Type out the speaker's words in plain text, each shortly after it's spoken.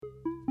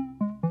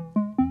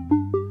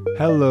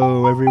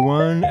Hello,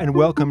 everyone, and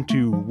welcome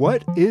to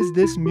What Is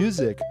This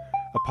Music?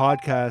 A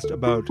podcast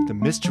about the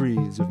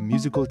mysteries of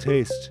musical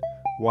taste,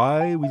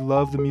 why we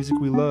love the music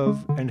we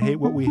love and hate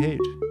what we hate.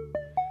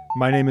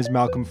 My name is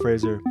Malcolm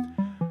Fraser.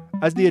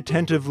 As the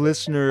attentive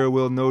listener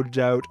will no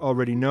doubt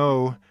already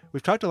know,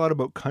 we've talked a lot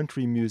about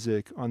country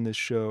music on this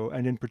show,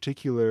 and in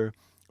particular,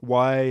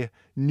 why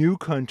new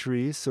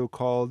country, so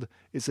called,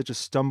 is such a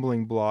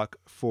stumbling block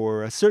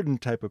for a certain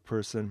type of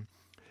person.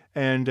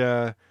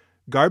 And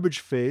Garbage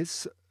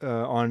Face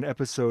on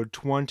episode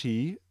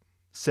 20,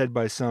 said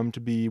by some to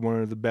be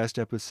one of the best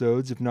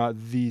episodes, if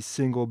not the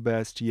single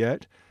best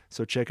yet.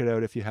 So check it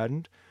out if you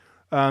hadn't.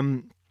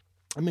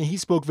 He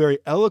spoke very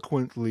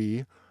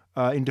eloquently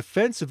in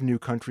defense of New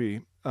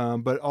Country,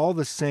 but all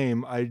the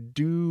same, I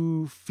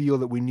do feel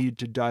that we need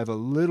to dive a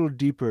little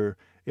deeper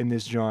in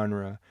this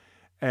genre.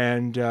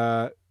 And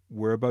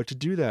we're about to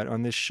do that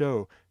on this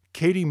show.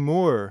 Katie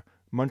Moore,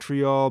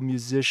 Montreal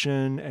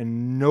musician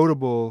and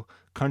notable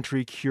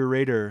country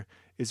curator,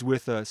 is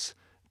with us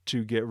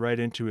to get right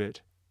into it.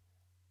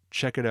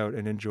 Check it out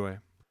and enjoy.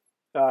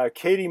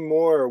 Katie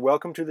Moore,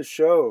 welcome to the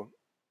show.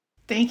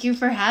 Thank you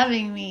for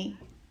having me.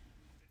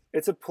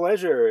 It's a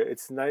pleasure.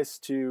 It's nice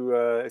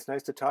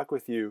to talk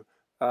with you.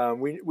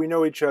 We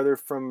know each other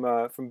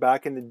from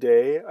back in the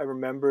day. I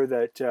remember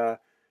that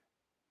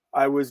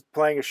I was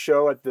playing a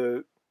show at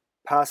the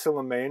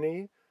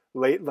Pasilamani,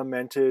 late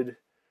lamented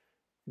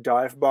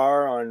dive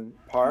bar on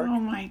Park. Oh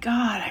my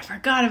God, I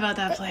forgot about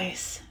that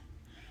place.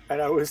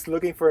 And I was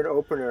looking for an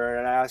opener,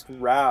 and I asked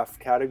Raf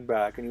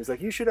Kadigbak, and he was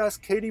like, "You should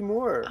ask Katie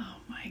Moore." Oh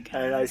my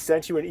God. And I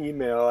sent you an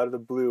email out of the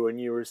blue,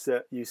 and you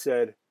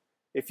said,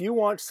 "If you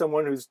want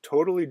someone who's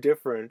totally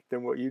different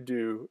than what you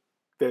do,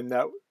 then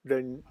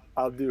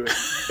I'll do it.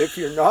 If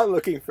you're not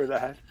looking for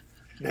that,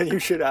 then you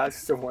should ask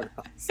someone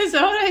else." Is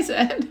that what I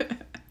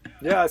said?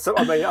 Yeah, so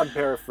I'm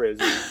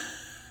paraphrasing,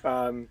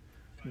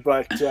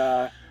 but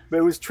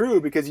it was true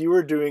because you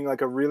were doing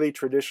like a really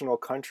traditional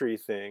country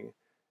thing,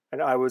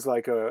 and I was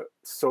like a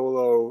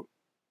solo,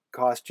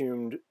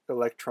 costumed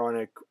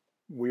electronic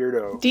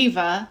weirdo.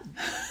 Diva.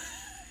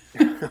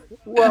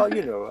 Well,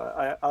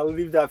 I'll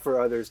leave that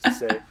for others to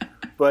say,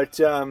 but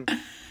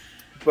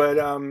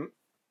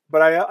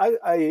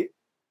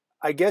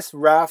I guess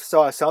Raf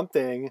saw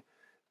something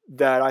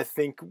that I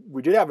think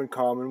we did have in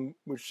common,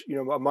 which,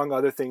 among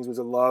other things, was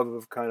a love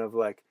of kind of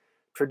like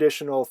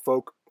traditional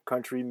folk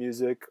country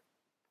music.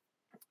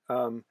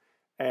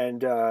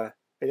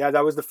 Yeah,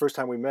 that was the first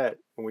time we met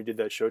when we did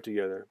that show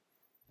together.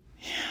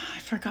 Yeah, I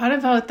forgot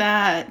about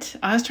that.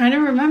 I was trying to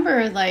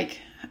remember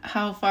like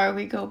how far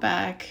we go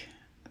back.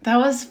 That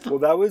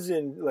was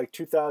in like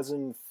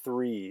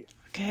 2003.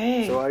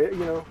 Okay.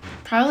 So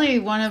probably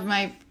one of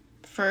my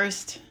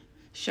first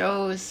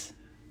shows.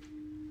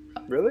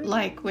 Really?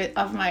 Like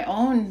of my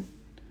own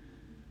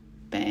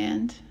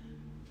band.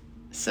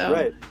 So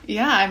right.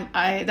 Yeah,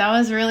 I that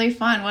was really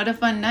fun. What a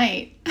fun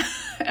night.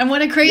 And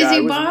what a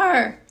crazy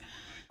bar.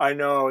 I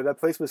know, that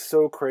place was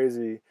so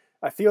crazy.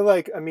 I feel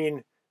like,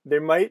 there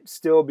might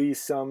still be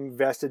some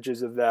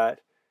vestiges of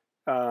that,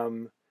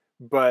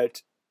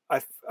 but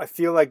I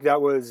feel like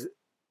that was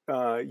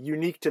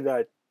unique to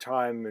that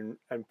time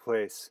and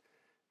place.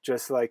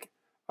 Just like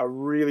a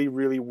really,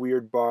 really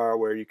weird bar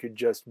where you could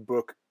just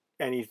book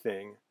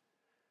anything.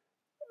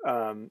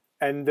 And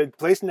the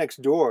place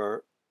next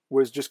door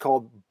was just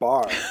called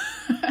Bar.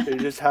 It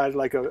just had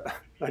like a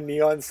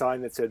neon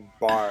sign that said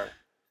Bar.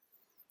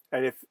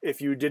 And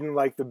if you didn't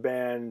like the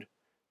band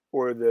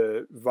or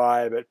the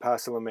vibe at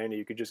Pasilamani,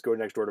 you could just go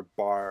next door to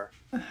Bar.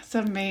 That's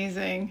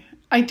amazing.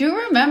 I do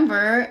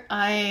remember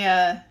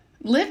I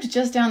lived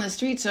just down the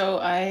street, so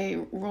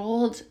I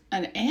rolled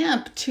an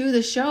amp to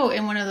the show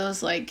in one of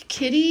those like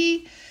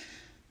kiddie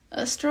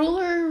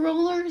stroller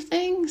roller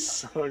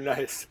things. Oh,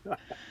 nice.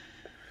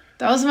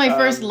 That was my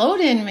first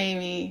load-in,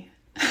 maybe.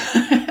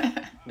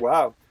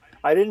 Wow.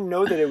 I didn't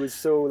know that it was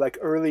so like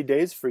early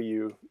days for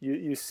you.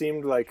 You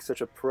seemed like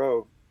such a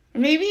pro.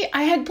 Maybe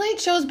I had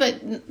played shows,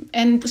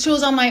 and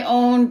shows on my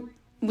own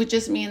with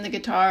just me and the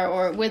guitar,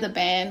 or with a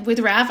band. With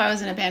Raf, I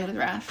was in a band with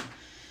Raf.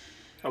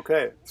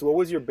 Okay, so what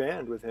was your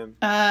band with him?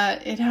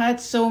 It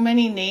had so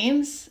many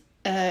names.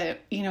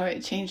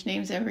 It changed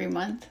names every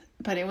month.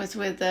 But it was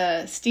with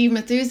Steve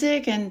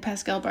Mathusic and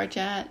Pascal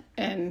Barjat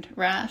and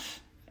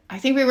Raf. I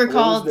think we were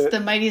called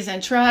the Mighty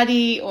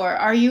Zentradi or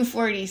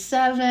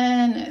RU47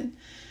 and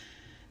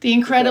The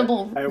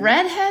Incredible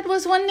Redhead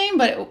was one name,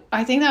 but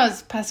I think that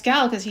was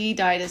Pascal because he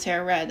dyed his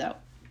hair red.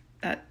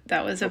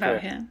 That was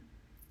about him.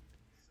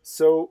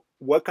 So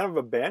what kind of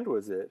a band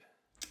was it?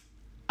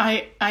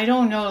 I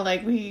don't know.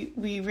 Like we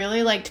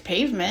really liked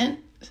Pavement,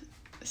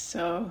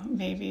 so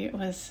maybe it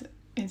was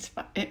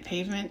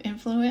Pavement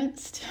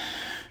influenced.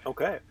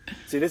 Okay.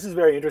 See, this is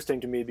very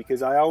interesting to me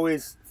because I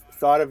always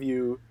thought of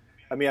you.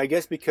 I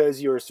guess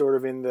because you're sort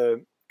of in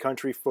the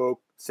country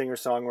folk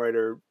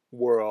singer-songwriter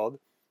world,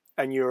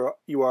 and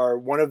you are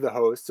one of the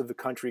hosts of the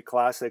Country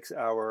Classics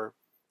Hour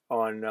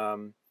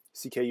on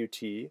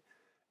CKUT,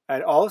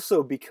 and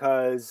also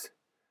because,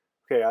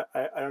 I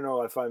don't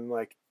know if I'm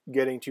like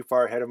getting too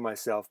far ahead of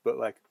myself, but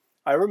like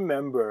I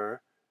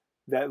remember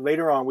that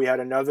later on we had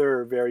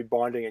another very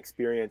bonding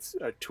experience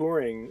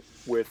touring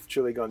with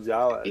Chili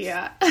Gonzalez.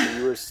 Yeah. And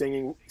you were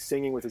singing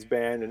with his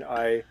band, and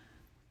I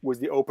was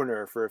the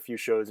opener for a few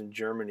shows in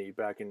Germany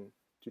back in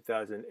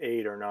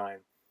 2008 or 9.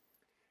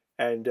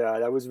 And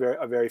that was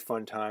a very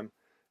fun time.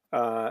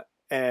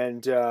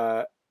 And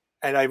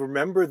I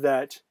remember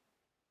that,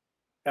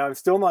 and I'm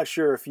still not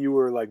sure if you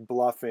were like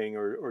bluffing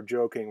or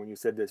joking when you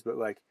said this, but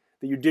like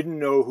that you didn't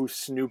know who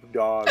Snoop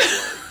Dogg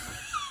was.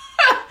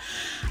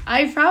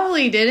 I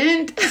probably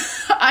didn't.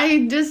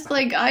 I just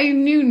like, I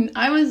knew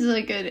I was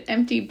like an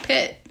empty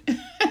pit.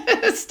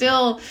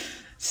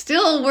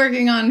 still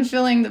working on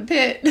filling the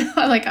pit.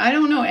 Like, I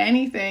don't know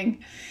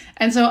anything.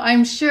 And so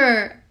I'm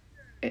sure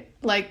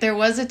like there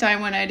was a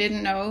time when I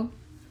didn't know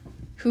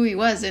who he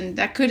was, and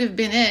that could have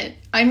been it.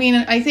 I mean,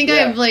 I think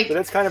I've like... But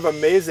it's kind of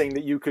amazing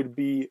that you could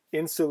be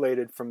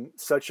insulated from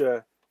such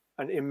an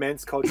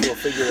immense cultural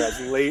figure as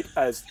late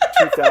as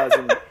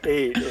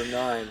 2008 or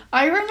 9.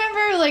 I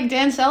remember like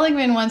Dan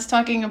Seligman once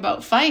talking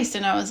about Feist,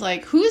 and I was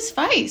like, who's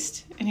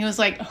Feist? And he was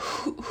like,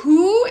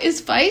 who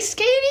is Feist,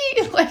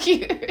 Katie? Like,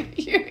 you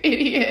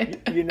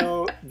idiot. You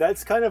know,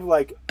 that's kind of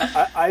like,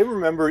 I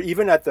remember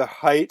even at the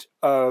height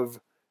of,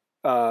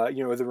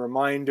 the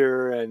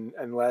Reminder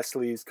and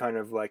Leslie's kind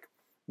of like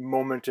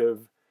moment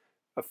of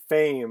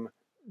fame,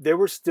 there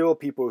were still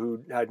people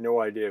who had no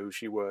idea who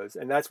she was,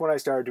 and that's when I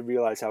started to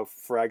realize how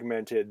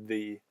fragmented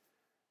the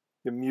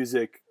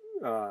music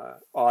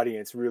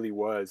audience really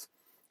was.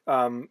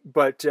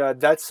 But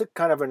that's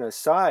kind of an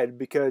aside,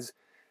 because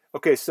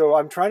okay, so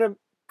I'm trying to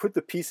put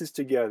the pieces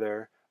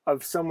together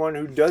of someone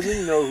who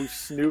doesn't know who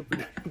Snoop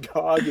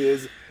Dogg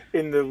is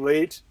in the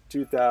late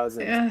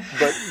 2000s,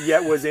 but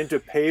yet was into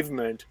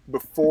Pavement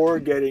before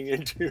getting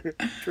into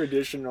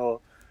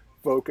traditional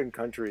folk and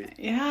country.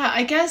 Yeah,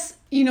 I guess,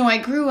 I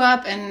grew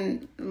up,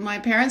 and my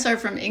parents are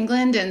from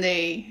England, and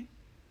they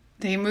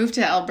moved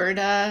to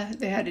Alberta.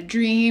 They had a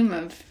dream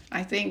of,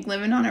 I think,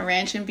 living on a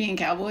ranch and being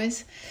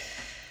cowboys.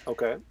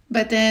 Okay.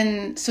 But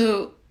they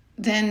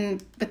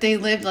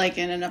lived like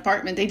in an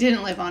apartment. They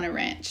didn't live on a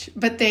ranch.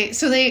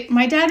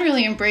 My dad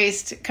really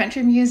embraced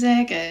country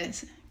music,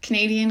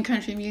 Canadian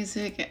country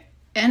music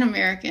and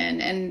American.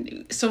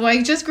 And so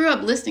I just grew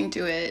up listening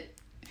to it.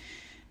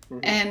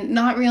 And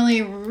not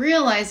really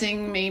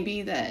realizing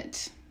maybe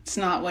that it's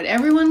not what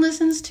everyone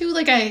listens to.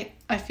 Like,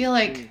 I feel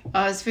like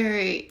I was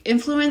very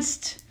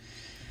influenced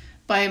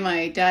by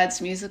my dad's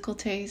musical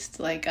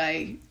taste. Like,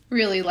 I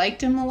really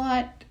liked him a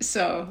lot.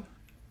 So,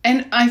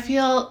 and I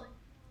feel,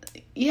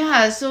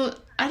 so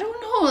I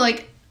don't know,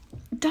 like,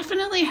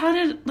 definitely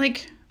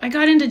I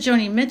got into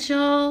Joni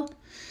Mitchell,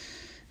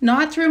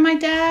 not through my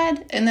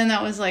dad. And then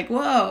that was like,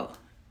 whoa.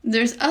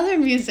 There's other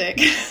music.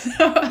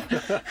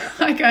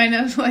 I kind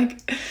of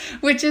like,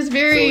 which is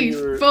very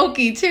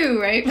folky too,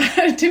 right?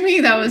 But to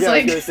me, that was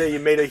like... I was going to say, you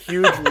made a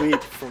huge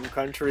leap from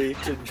country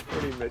to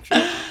Joni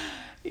Mitchell.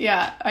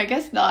 Yeah, I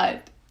guess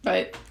not.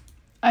 But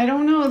I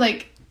don't know,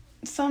 like,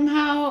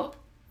 somehow,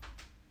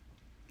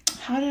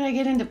 how did I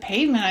get into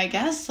Pavement? I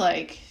guess,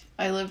 like,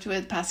 I lived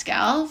with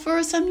Pascal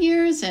for some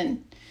years,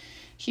 and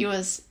he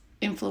was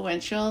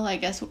influential, I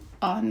guess,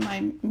 on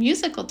my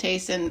musical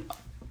taste, and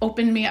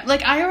opened me up.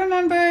 Like, I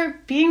remember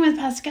being with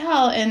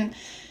Pascal, and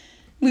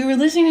we were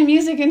listening to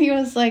music, and he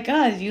was like,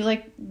 you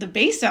like, the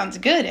bass sounds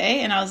good, eh?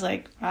 And I was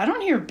like, I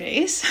don't hear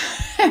bass.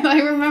 And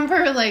I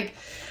remember, like,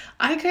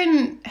 I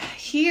couldn't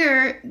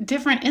hear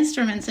different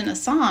instruments in a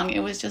song. It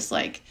was just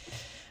like,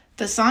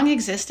 the song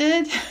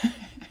existed.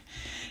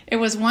 It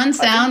was one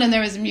sound, and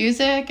there was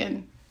music,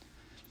 and...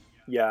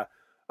 Yeah.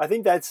 I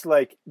think that's,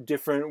 like,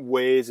 different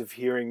ways of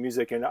hearing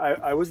music, and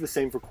I was the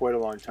same for quite a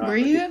long time. Were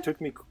you? It took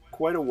me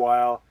quite a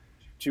while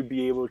to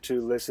be able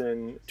to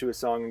listen to a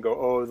song and go,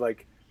 oh,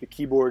 like the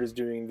keyboard is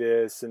doing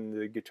this and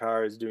the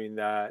guitar is doing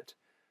that.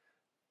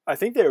 I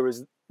think there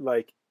was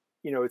like,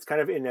 it's kind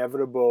of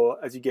inevitable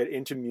as you get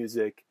into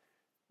music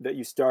that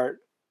you start,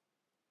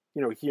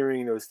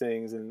 hearing those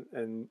things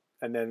and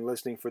then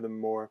listening for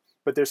them more.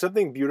 But there's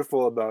something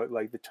beautiful about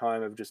like the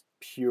time of just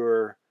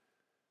pure,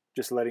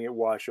 just letting it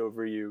wash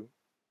over you.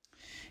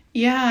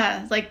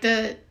 Yeah, like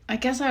I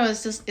guess I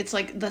was just, it's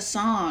like the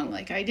song,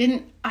 like I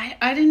didn't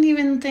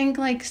even think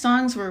like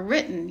songs were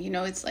written,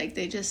 it's like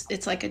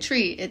it's like a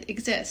tree, it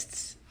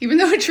exists, even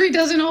though a tree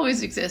doesn't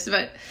always exist,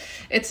 but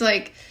it's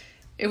like,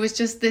 it was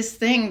just this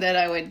thing that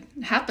I would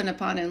happen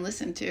upon and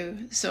listen to.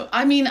 So,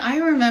 I mean, I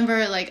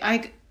remember like,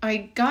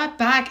 I got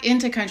back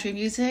into country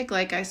music,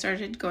 like I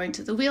started going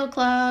to the Wheel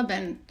Club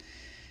and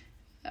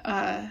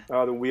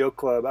the Wheel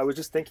Club. I was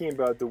just thinking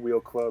about the Wheel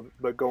Club,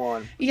 but go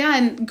on. Yeah,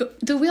 and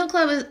the Wheel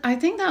Club, I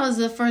think that was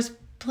the first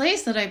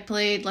place that I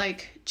played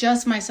like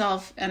just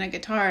myself and a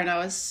guitar, and I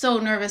was so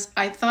nervous.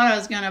 I thought I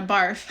was gonna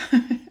barf.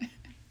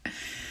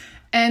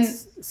 And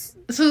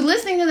so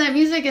listening to that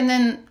music, and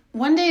then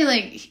one day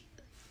like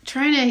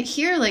trying to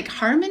hear like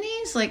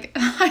harmonies, like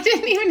I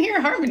didn't even hear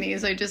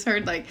harmonies. I just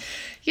heard like,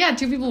 yeah,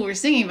 two people were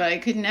singing, but I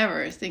could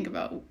never think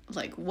about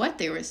like what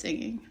they were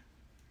singing.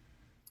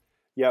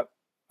 Yep.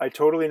 I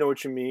totally know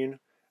what you mean.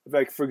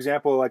 Like, for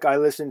example, like I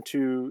listened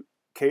to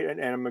Kate and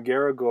Anna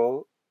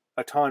McGarrigle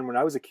a ton when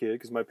I was a kid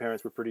because my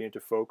parents were pretty into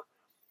folk,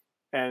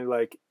 and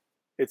like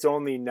it's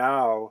only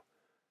now,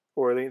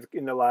 or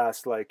in the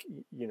last like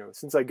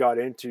since I got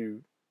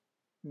into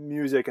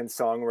music and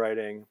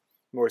songwriting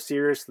more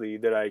seriously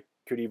that I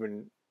could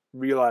even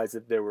realize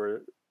that there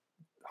were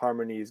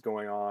harmonies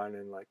going on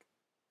and like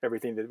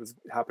everything that was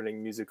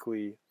happening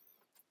musically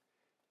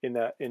in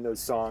those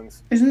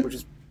songs. Which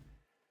is,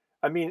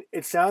 I mean,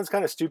 it sounds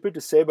kind of stupid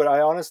to say, but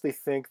I honestly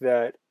think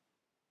that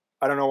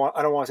I don't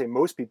want to say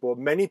most people,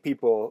 many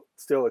people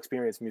still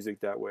experience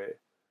music that way.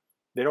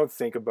 They don't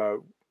think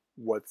about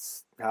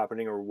what's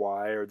happening or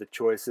why or the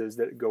choices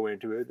that go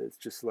into it. It's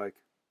just like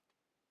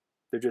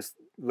they're just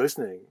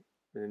listening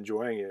and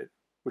enjoying it,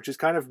 which is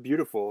kind of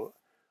beautiful.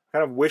 I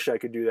kind of wish I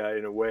could do that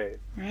in a way.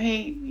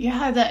 Right.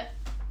 Yeah,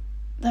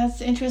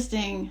 that's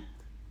interesting.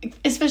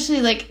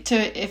 Especially like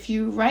if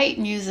you write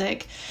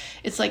music,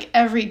 it's like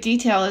every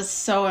detail is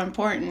so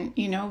important,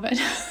 but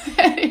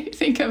I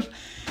think of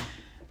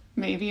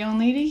maybe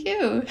only to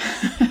you.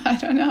 I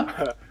don't know.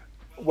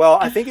 Well,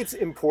 I think it's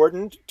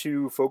important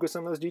to focus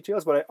on those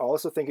details, but I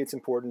also think it's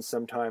important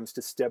sometimes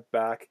to step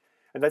back.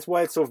 And that's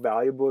why it's so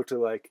valuable to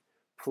like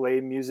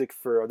play music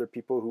for other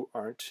people who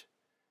aren't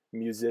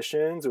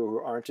musicians or who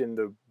aren't in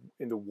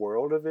the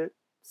world of it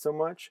so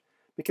much.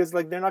 Because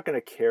like they're not going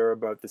to care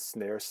about the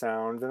snare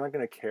sound. They're not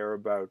going to care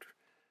about,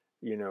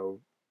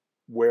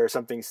 where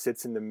something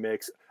sits in the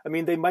mix. I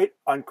mean, they might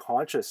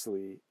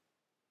unconsciously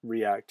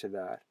react to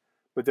that,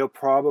 but they'll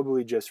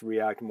probably just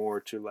react more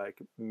to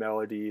like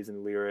melodies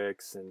and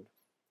lyrics, and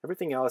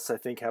everything else I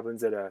think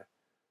happens at a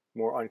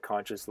more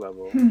unconscious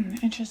level.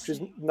 Interesting. Which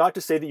is not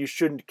to say that you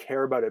shouldn't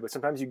care about it, but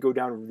sometimes you go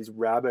down these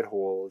rabbit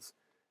holes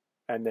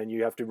and then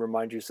you have to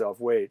remind yourself,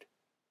 wait,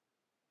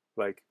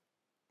 like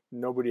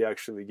nobody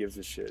actually gives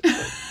a shit.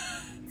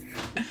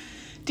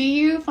 Do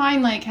you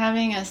find like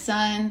having a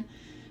son,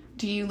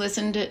 has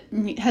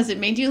it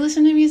made you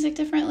listen to music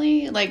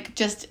differently? Like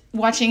just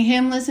watching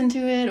him listen to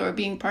it or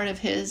being part of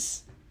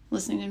his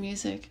listening to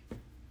music?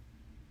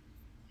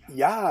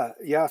 Yeah,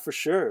 for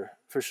sure.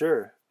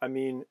 I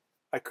mean,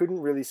 I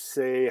couldn't really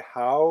say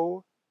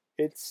how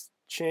it's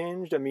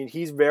changed. I mean,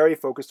 he's very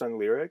focused on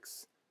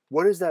lyrics.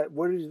 What is that?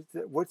 What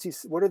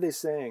are they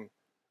saying?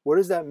 What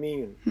does that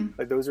mean?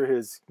 Like those are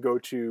his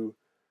go-to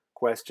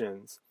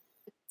questions.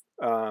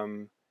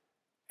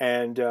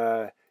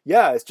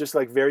 It's just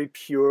like very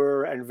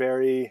pure and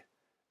very,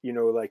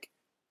 like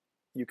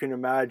you can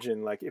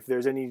imagine like if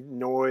there's any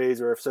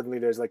noise or if suddenly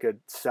there's like a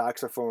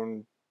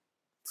saxophone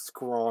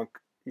skronk,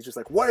 he's just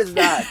like, what is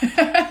that?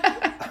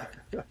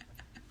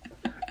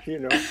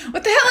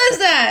 What the hell is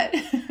that?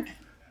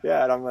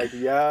 Yeah. And I'm like,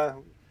 yeah,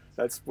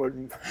 that's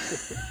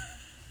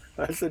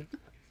an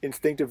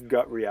instinctive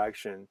gut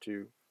reaction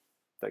to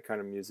that kind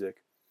of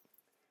music.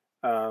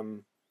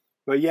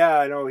 But yeah,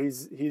 I know he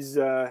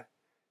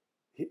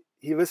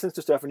listens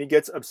to stuff and he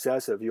gets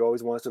obsessive. He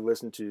always wants to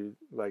listen to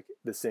like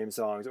the same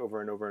songs over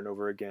and over and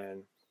over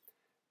again.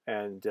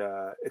 And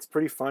it's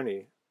pretty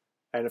funny.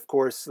 And of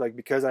course, like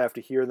because I have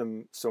to hear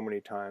them so many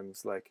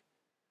times, like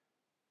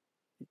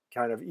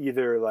kind of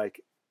either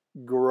like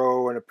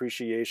grow an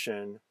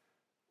appreciation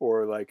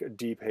or like a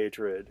deep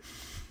hatred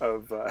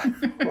of,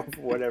 of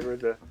whatever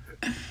the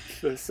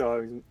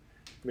songs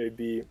may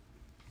be.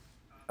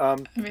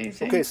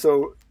 Amazing. Okay,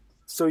 so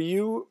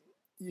you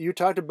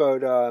talked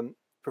about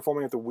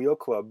performing at the Wheel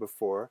Club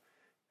before,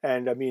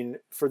 and I mean,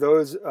 for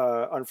those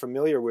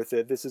unfamiliar with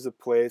it, this is a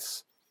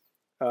place.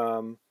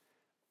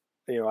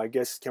 I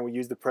guess can we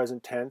use the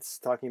present tense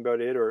talking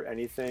about it or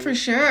anything? For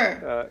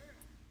sure.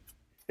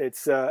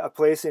 It's a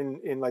place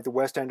in like the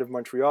West End of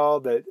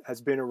Montreal that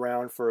has been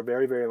around for a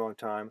very, very long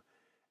time,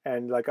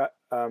 and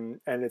and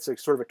it's like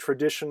sort of a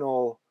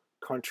traditional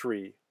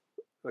country,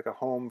 like a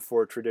home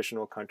for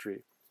traditional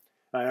country.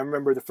 And I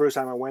remember the first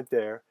time I went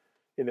there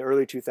in the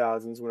early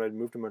 2000s when I'd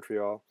moved to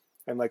Montreal,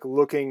 and like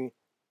looking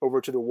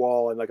over to the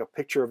wall and like a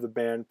picture of the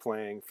band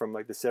playing from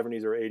like the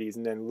 70s or 80s,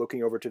 and then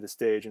looking over to the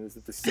stage and it's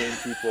the same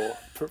people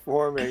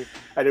performing,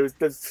 and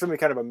there's something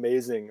kind of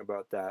amazing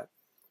about that.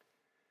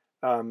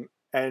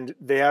 And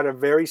they had a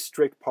very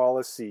strict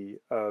policy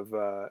of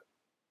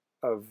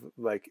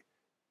like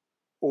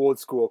old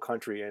school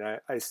country, and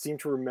I seem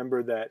to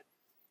remember that.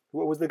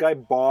 What was the guy,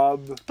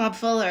 Bob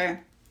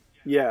Fuller?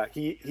 Yeah,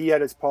 he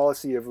had his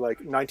policy of like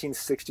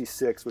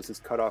 1966 was his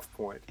cutoff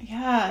point.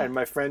 Yeah. And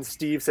my friend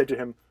Steve said to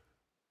him,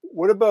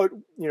 what about,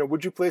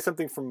 would you play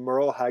something from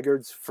Merle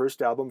Haggard's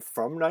first album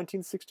from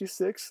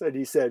 1966? And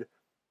he said,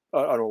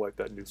 I don't like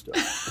that new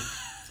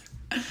stuff.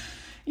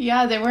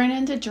 Yeah, they weren't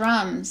into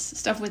drums.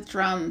 Stuff with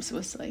drums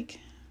was like...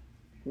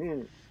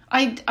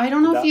 I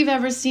don't know if you've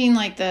ever seen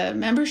like the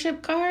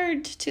membership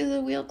card to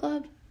the Wheel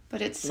Club,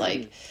 but it's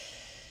like...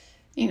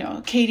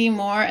 Katie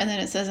Moore, and then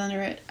it says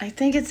under it, I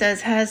think it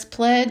says, has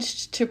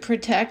pledged to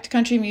protect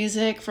country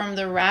music from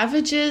the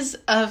ravages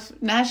of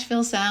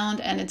Nashville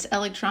sound and its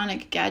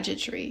electronic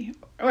gadgetry,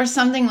 or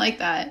something like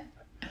that.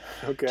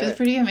 Okay. Which is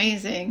pretty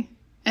amazing.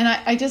 And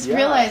I just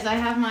realized I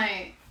have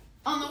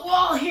on the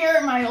wall here,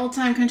 my Old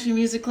Time Country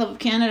Music Club of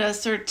Canada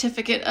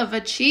Certificate of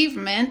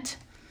Achievement.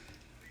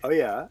 Oh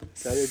yeah,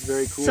 that is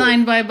very cool.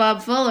 Signed by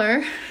Bob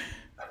Fuller.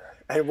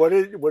 And what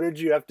did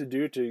you have to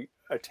do to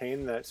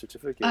attain that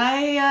certificate?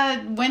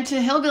 I went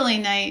to Hillbilly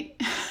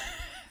Night.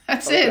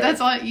 That's okay. It.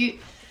 That's all. You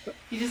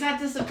just have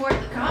to support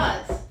the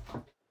cause.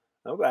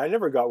 Okay, I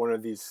never got one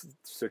of these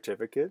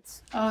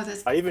certificates. Oh,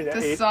 this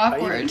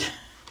awkward.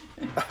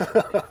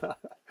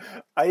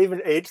 I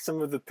even ate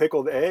some of the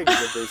pickled eggs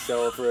that they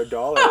sell for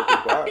 $1 at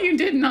the bar. You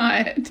did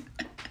not.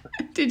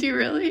 Did you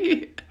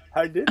really?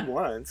 I did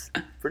once.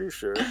 Pretty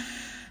sure.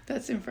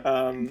 That's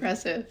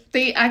impressive.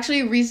 They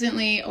actually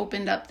recently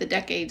opened up the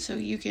decade, so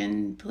you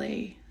can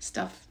play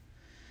stuff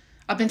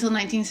up until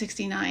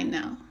 1969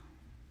 now.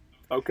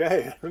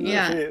 Okay.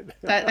 Yeah.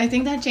 I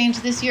think that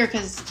changed this year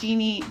because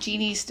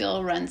Jeannie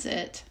still runs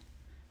it.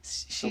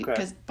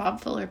 Because Bob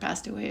Fuller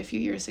passed away a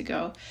few years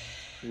ago.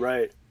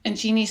 Right. And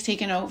Jeannie's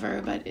taken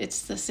over, but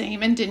it's the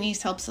same. And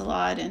Denise helps a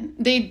lot. And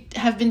they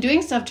have been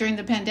doing stuff during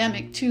the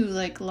pandemic too,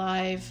 like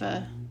live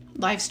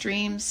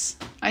streams.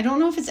 I don't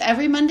know if it's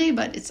every Monday,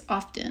 but it's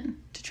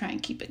often to try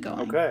and keep it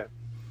going. Okay.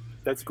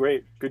 That's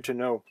great. Good to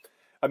know.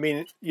 I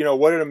mean,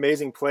 what an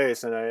amazing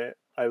place. And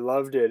I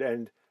loved it.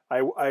 And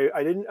I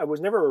was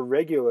never a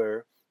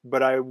regular,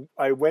 but I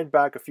went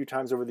back a few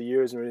times over the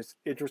years, and it was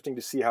interesting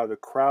to see how the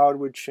crowd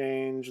would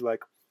change.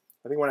 Like,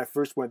 I think when I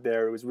first went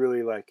there, it was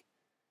really like,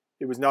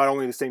 it was not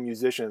only the same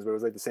musicians, but it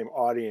was like the same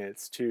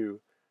audience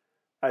too,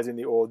 as in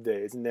the old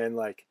days. And then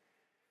like,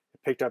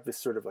 it picked up this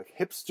sort of like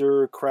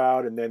hipster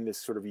crowd, and then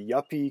this sort of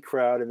yuppie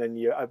crowd. And then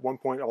at one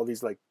point, all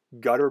these like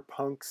gutter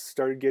punks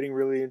started getting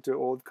really into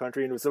old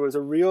country. And so it was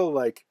a real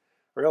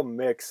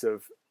mix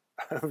of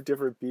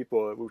different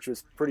people, which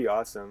was pretty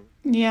awesome.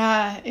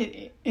 Yeah,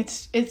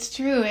 it's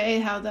true,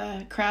 how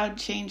the crowd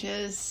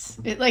changes.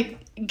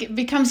 It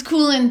becomes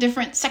cool in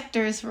different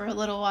sectors for a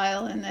little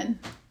while, and then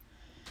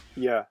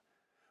yeah.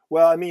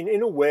 Well, I mean,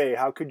 in a way,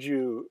 how could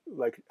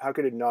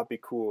it not be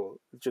cool?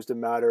 It's just a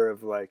matter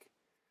of like,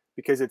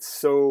 because it's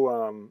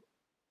so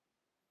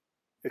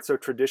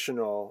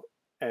traditional,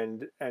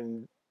 and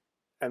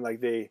like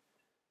they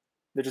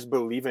just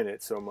believe in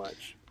it so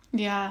much.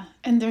 Yeah,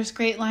 and there's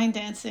great line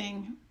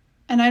dancing.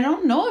 And I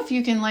don't know if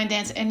you can line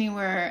dance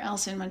anywhere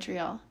else in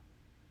Montreal.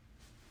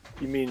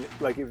 You mean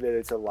like if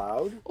it's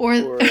allowed? Or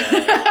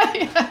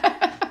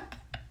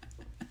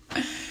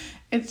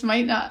it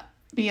might not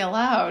be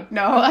allowed.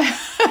 No.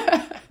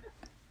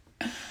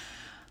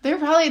 There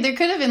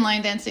could have been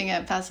line dancing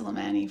at Pass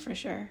Lemani for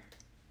sure.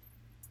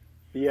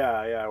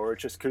 Yeah, or it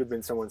just could have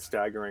been someone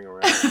staggering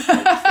around.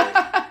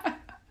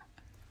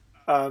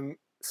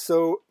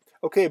 So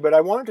okay, but I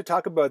wanted to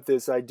talk about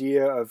this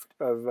idea of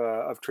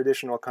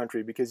traditional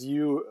country, because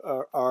you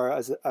are,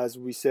 as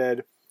we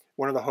said,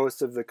 one of the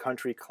hosts of the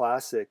Country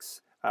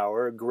Classics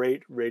Hour, a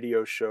great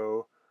radio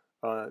show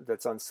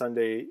that's on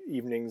Sunday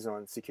evenings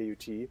on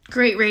CKUT.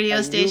 Great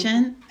radio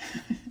station.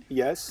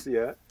 Yes,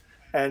 yeah,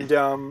 and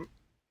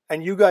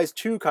you guys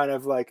too, kind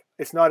of like,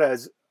 it's not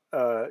as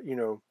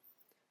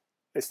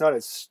it's not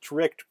as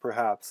strict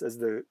perhaps as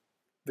the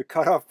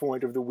cutoff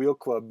point of the Wheel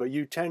Club, but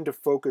you tend to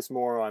focus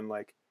more on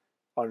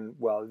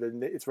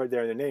it's right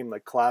there in the name,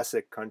 like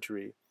classic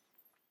country.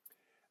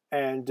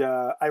 And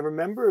I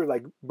remember,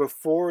 like,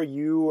 before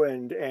you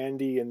and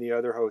Andy and the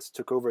other hosts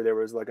took over, there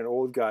was like an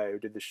old guy who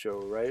did the show,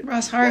 right?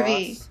 Ross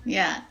Harvey.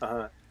 Yeah.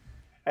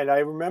 And I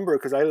remember,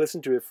 because I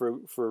listened to it for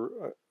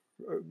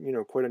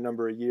quite a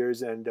number of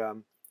years, and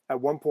at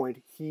one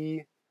point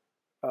he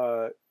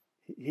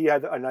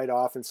had a night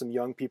off, and some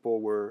young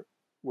people were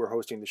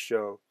hosting the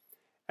show,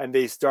 and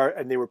they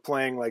were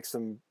playing like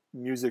some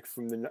music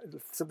from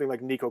something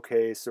like Nico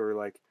Case, or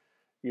like,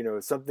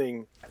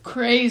 something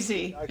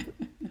crazy.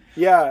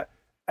 Yeah.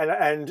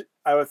 And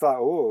I thought,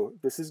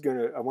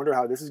 I wonder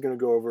how this is gonna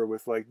go over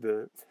with like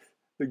the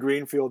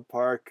Greenfield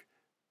Park,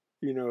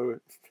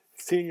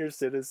 senior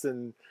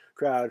citizen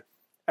crowd.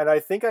 And I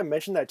think I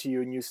mentioned that to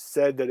you, and you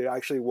said that it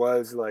actually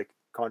was like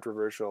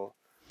controversial.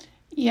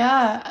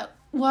 Yeah.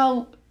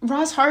 Well,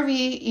 Ross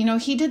Harvey,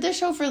 he did the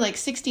show for like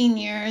 16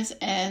 years,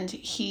 and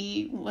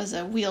he was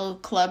a wheel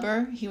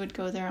clubber. He would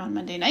go there on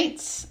Monday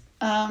nights.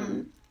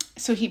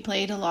 So he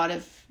played a lot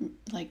of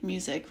like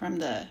music from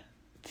the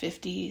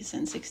 50s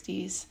and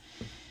 60s.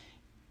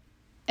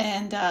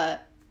 And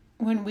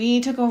when we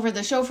took over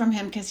the show from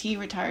him, because he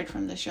retired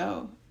from the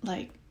show,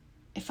 like,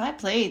 if I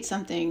played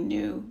something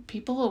new,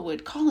 people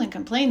would call and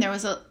complain. There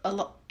was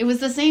it was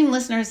the same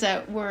listeners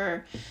that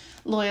were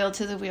loyal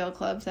to the Wheel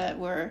Club that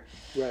were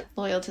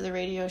loyal to the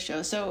radio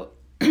show. So,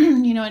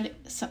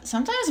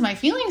 sometimes my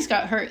feelings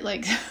got hurt.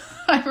 Like,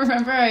 I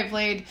remember I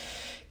played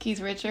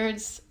Keith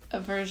Richards'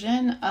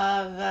 version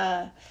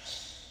of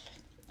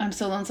I'm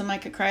So Lonesome I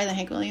Could Cry, the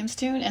Hank Williams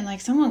tune, and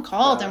like someone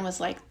called and was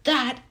like,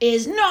 "That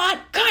is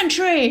not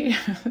country."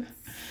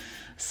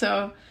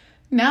 So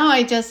now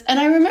I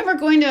remember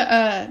going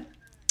to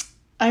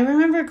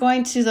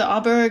the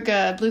Auburg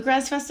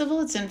Bluegrass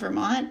Festival. It's in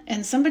Vermont,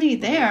 and somebody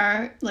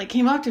there like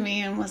came up to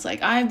me and was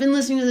like, "I've been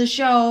listening to the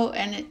show,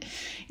 and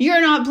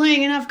you're not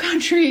playing enough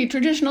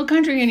traditional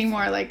country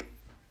anymore." Like,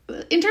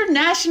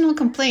 international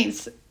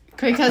complaints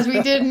because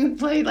we didn't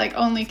play like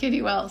only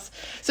Kitty Wells.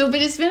 So,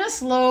 but it's been a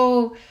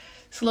slow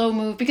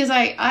move because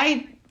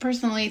I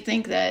personally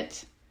think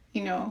that,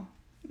 you know,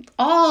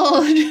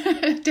 all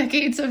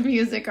decades of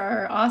music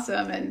are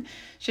awesome and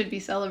should be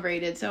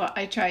celebrated. So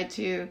I try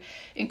to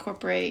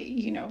incorporate,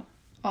 you know,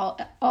 all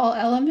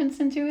elements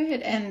into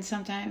it. And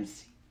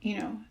sometimes, you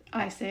know,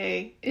 I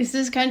say, is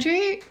this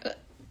country?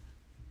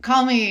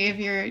 Call me if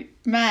you're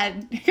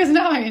mad, because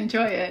now I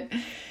enjoy it.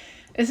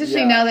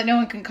 Especially now that no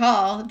one can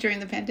call during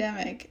the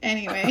pandemic.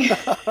 Anyway.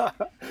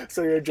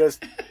 So you're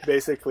just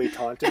basically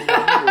taunting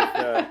them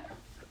with,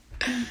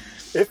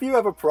 if you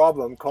have a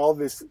problem, call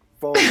this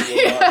phone.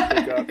 Will not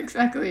pick up.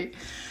 Exactly.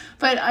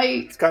 But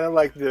it's kind of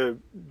like the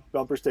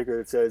bumper sticker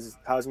that says,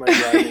 how's my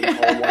driving?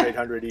 Call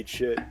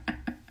 1-800-EAT-SHIT.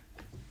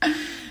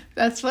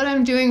 That's what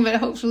I'm doing, but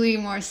hopefully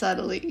more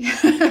subtly.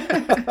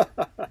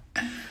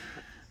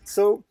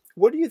 So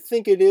what do you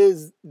think it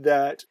is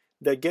that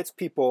gets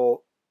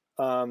people,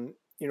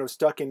 you know,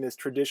 stuck in this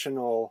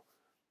traditional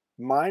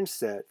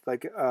mindset?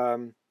 Like,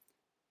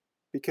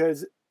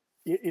 because,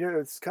 you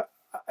know,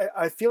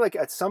 I feel like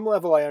at some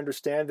level I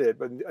understand it,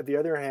 but on the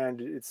other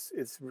hand, it's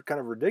kind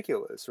of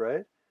ridiculous,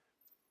 right?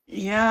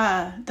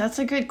 Yeah, that's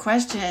a good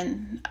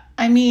question.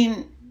 I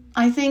mean,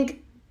 I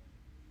think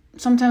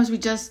sometimes we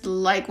just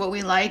like what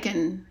we like,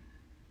 and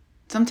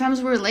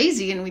sometimes we're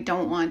lazy and we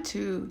don't want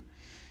to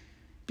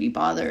be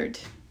bothered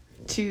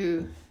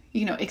to,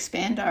 you know,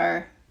 expand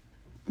our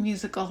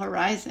musical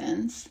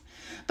horizons.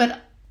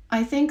 But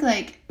I think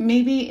like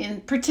maybe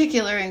in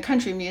particular in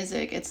country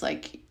music, it's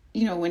like,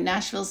 you know, when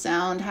Nashville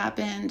Sound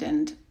happened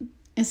and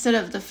instead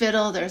of the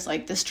fiddle, there's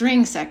like the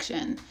string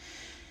section.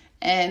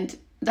 And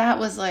that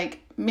was like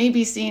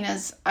maybe seen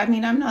as, I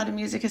mean, I'm not a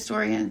music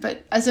historian,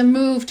 but as a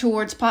move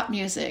towards pop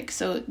music.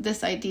 So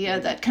this idea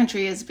that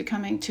country is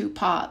becoming too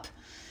pop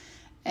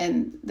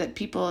and that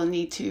people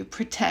need to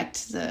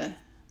protect the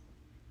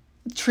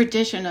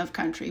tradition of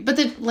country.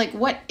 But like,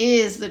 what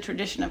is the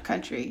tradition of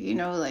country? You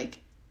know, like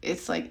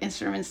it's like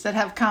instruments that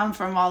have come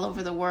from all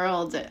over the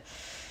world.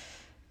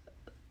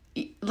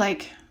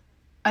 Like,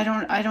 I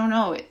don't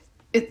know.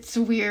 It's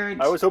weird.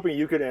 I was hoping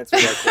you could answer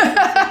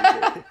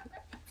that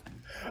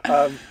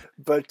question.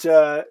 But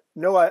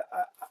no,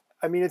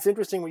 I mean, it's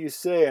interesting what you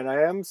say, and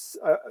I am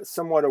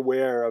somewhat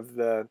aware of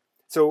the.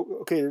 So,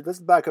 okay, let's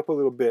back up a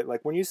little bit.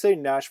 Like when you say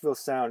Nashville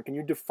Sound, can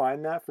you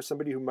define that for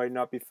somebody who might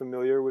not be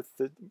familiar with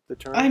the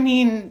term? I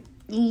mean,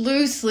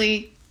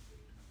 loosely.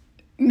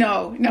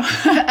 No.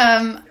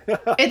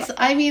 It's.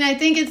 I mean, I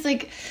think it's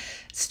like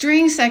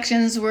string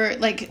sections were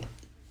like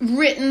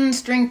written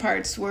string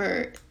parts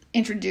were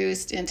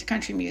introduced into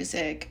country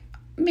music,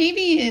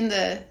 maybe in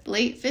the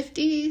late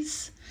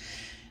 50s.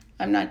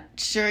 I'm not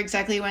sure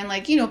exactly when,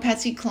 like, you know,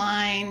 Patsy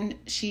Cline,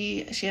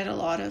 she had a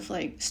lot of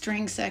like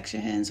string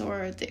sections,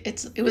 or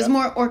it was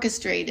more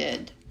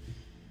orchestrated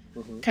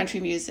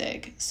country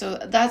music. So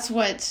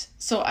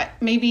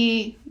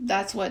maybe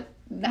that's what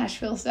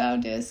Nashville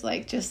Sound is,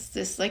 like just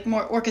this like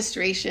more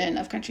orchestration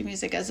of country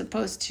music as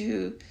opposed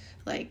to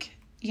like,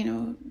 you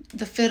know,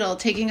 the fiddle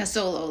taking a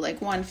solo,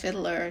 like one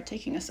fiddler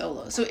taking a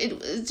solo. So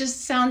it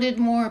just sounded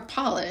more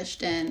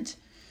polished, and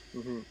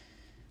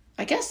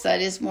I guess that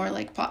is more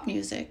like pop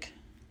music.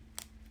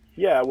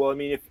 Yeah, well, I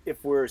mean,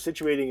 if we're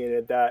situating it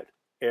at that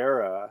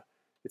era,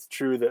 it's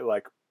true that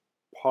like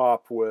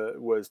pop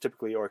was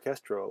typically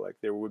orchestral, like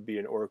there would be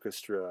an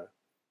orchestra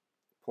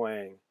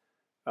playing.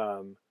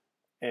 And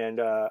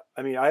I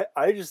mean,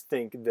 I just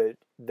think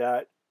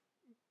that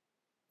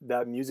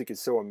music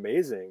is so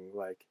amazing,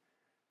 like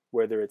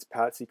whether it's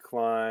Patsy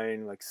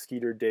Cline, like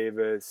Skeeter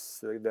Davis,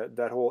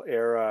 that whole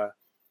era.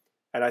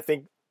 And I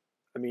think,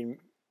 I mean,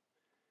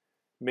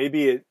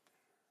 maybe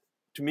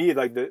to me,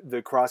 like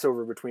the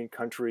crossover between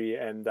country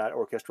and that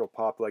orchestral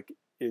pop, like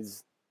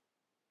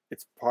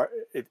that's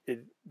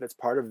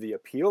part of the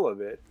appeal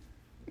of it.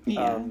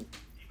 Yeah.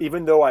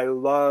 Even though I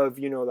love,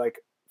 you know,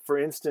 like for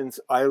instance,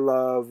 I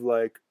love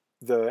like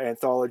the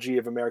Anthology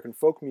of American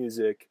Folk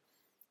Music,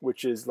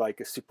 which is like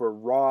a super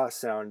raw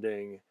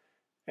sounding,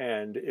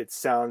 and it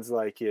sounds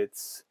like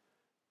it's,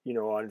 you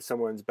know, on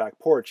someone's back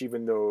porch,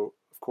 even though,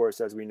 of course,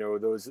 as we know,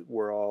 those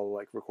were all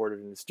like recorded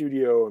in the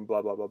studio and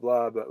blah, blah, blah,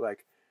 blah. But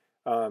like,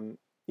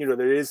 you know,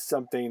 there is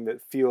something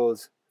that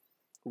feels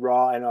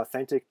raw and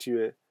authentic to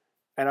it.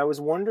 And I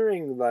was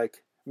wondering,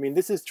 like, I mean,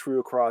 this is true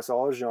across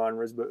all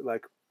genres, but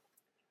like,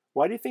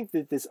 why do you think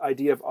that this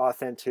idea of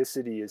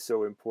authenticity is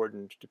so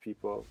important to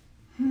people?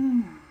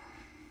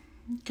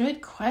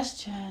 Good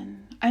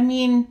question. I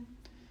mean,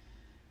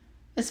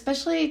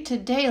 especially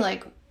today,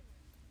 like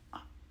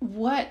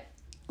what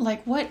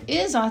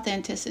is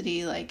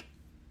authenticity? Like,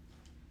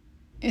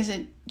 is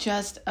it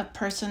just a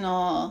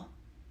personal,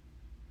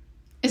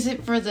 is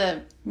it for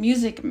the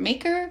music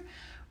maker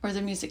or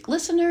the music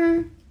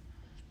listener?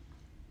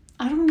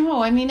 I don't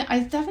know. I mean, I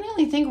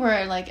definitely think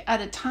we're like at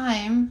a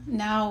time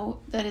now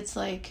that it's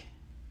like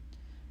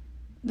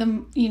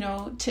you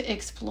know, to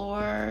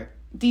explore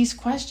these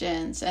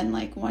questions and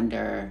like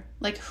wonder,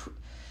 like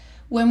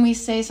when we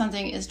say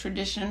something is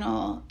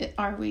traditional,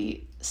 are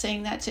we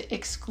saying that to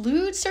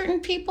exclude certain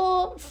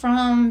people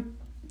from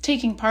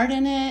taking part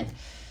in it?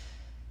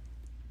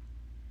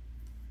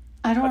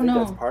 I don't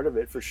know. That's part of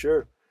it for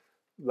sure.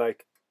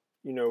 Like,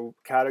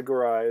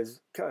 categories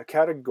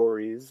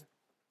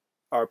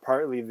are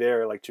partly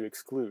there, like, to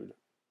exclude,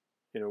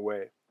 in a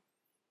way,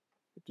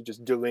 to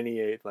just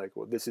delineate, like,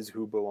 well, this is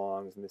who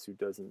belongs and this is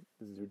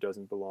who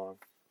doesn't belong.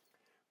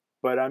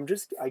 But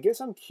I guess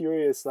I'm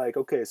curious, like,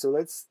 okay, so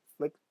let's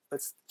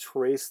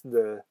trace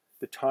the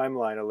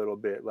timeline a little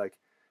bit, like,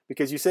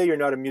 because you say you're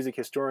not a music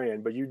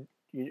historian, but you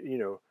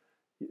know,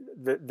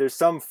 there's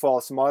some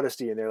false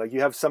modesty in there. Like,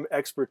 you have some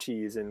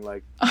expertise in,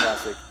 like,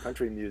 classic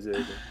country music,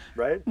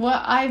 right?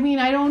 Well, I mean,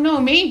 I don't know.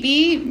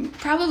 Maybe,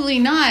 probably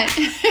not,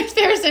 if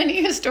there's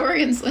any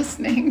historians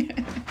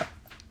listening.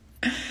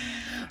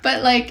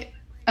 But, like,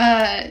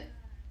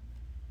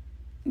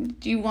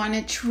 do you want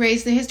to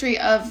trace the history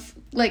of,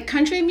 like,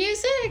 country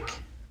music?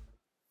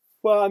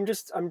 Well, I'm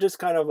just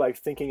kind of, like,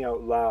 thinking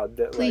out loud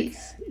that,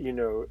 Please.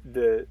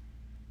 Like,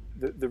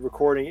 the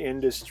recording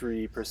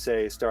industry per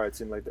se starts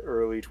in, like, the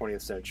early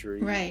 20th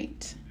century.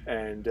 Right.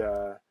 And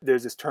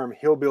there's this term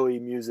hillbilly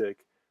music,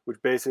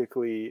 which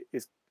basically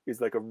is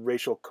like a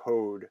racial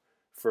code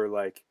for,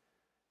 like,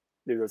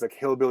 there's, like,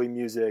 hillbilly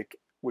music,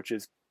 which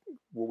is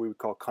what we would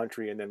call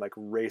country, and then, like,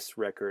 race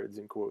records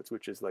in quotes,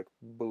 which is, like,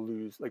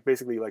 blues, like,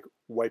 basically, like,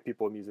 white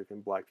people music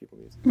and black people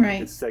music.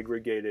 Right. It's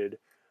segregated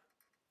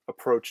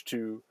approach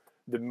to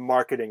the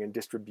marketing and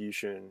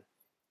distribution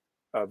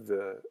of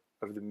the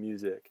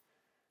music.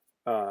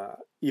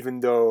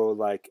 Even though,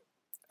 like,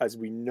 as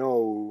we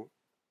know,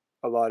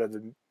 a lot of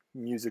the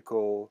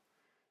musical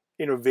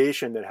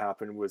innovation that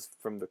happened was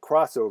from the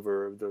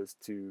crossover of those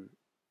two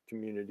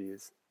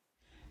communities.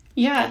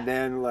 Yeah. And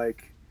then,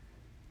 like,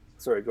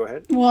 sorry, go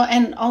ahead. Well,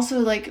 and also,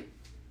 like,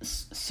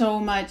 so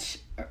much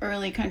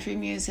early country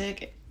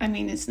music, I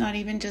mean, it's not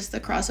even just the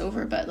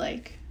crossover, but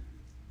like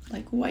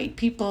white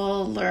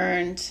people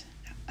learned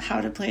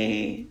how to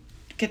play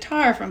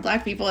guitar from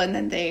black people, and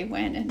then they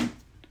went and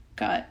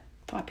got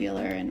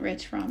popular and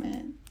rich from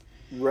it.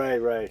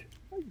 Right.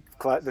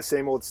 The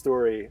same old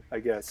story, I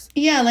guess.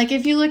 Yeah, like,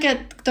 if you look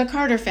at the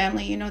Carter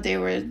family, they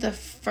were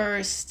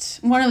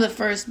one of the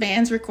first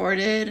bands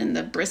recorded in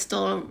the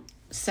Bristol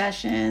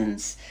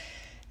sessions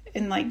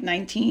in, like,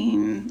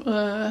 19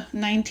 or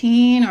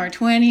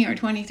 20 or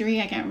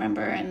 23, I can't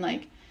remember. And,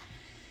 like,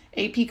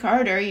 A.P.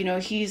 Carter,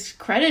 he's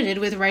credited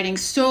with writing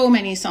so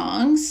many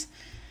songs,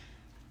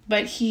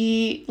 but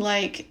he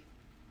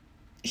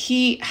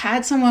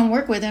had someone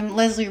work with him.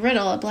 Leslie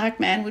Riddle, a black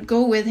man, would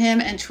go with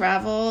him and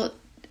travel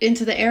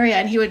into the area,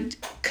 and he would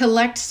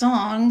collect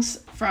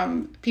songs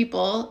from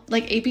people.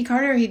 Like, A.P.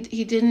 Carter, he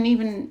didn't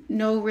even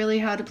know really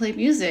how to play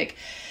music.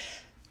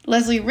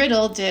 Leslie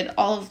Riddle did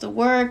all of the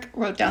work,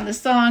 wrote down the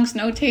songs,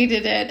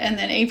 notated it, and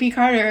then A.P.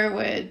 Carter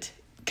would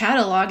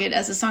catalog it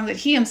as a song that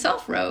he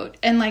himself wrote.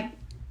 And, like,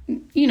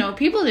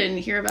 people didn't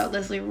hear about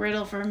Leslie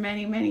Riddle for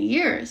many, many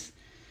years.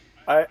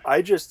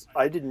 I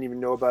didn't even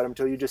know about him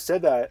until you just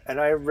said that, and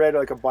I read,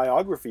 like, a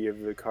biography of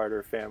the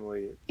Carter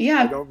family. Yeah,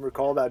 I don't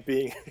recall that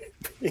being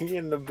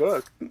in the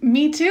book.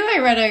 Me too. I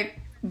read a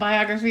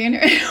biography and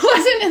it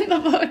wasn't in the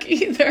book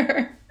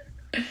either.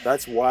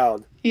 That's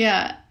wild.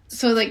 Yeah.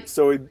 So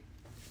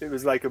it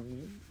was like a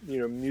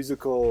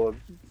musical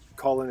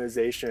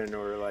colonization,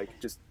 or, like,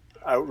 just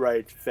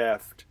outright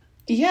theft.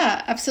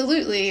 Yeah,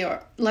 absolutely.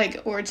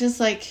 Or just,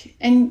 like,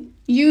 and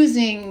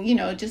using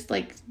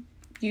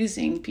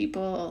using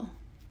people.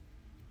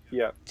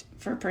 Yeah.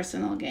 For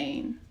personal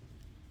gain.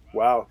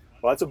 Wow.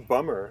 Well, that's a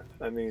bummer.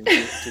 I mean,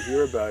 to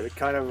hear about it,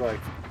 kind of, like,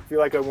 I feel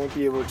like I won't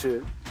be able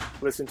to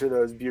listen to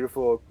those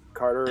beautiful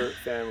Carter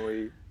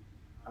family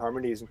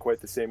harmonies in quite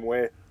the same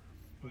way.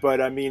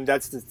 But I mean,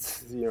 that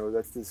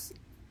seems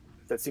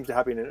to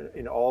happen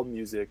in all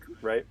music,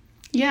 right?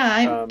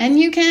 Yeah, and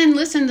you can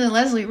listen to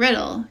Leslie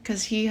Riddle,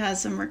 because he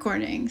has some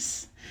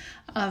recordings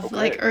of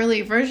like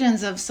early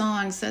versions of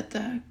songs that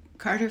the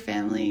Carter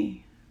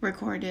family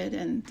recorded,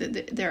 and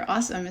they're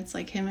awesome. It's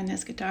like him and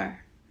his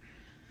guitar.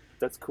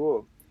 That's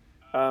cool.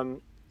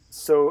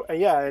 So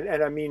yeah,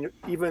 and I mean,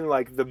 even,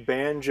 like, the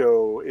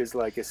banjo is,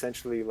 like,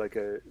 essentially like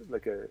a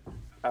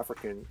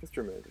African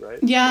instrument, right?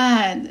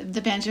 Yeah,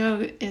 the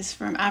banjo is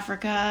from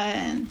Africa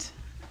and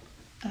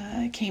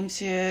came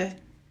to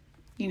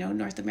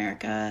North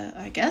America,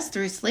 I guess,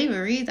 through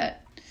slavery.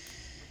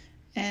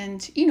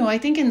 And I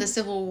think in the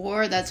Civil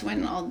War, that's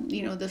when all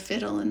the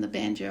fiddle and the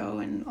banjo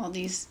and all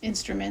these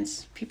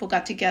instruments, people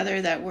got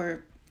together that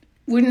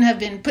wouldn't have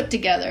been put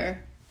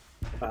together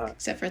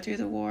except for through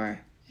the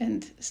war.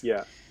 And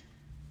yeah,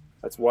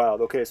 that's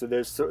wild. Okay, so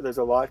there's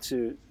a lot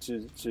to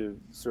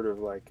sort of,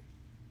 like,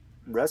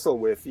 wrestle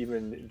with,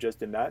 even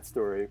just in that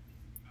story.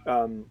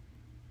 So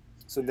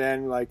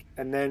then, like,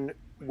 and then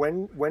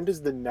when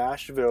does the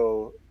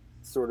Nashville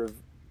sort of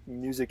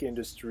music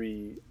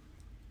industry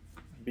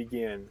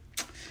begin?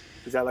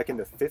 Is that, like, in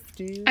the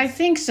 50s? I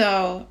think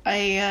so.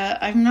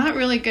 I'm not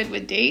really good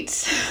with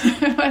dates,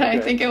 but okay.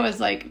 I think it was,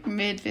 like,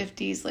 mid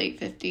 50s, late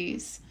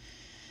 50s.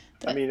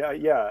 I mean,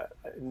 yeah,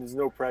 there's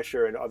no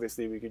pressure, and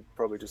obviously we could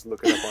probably just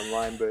look it up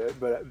online.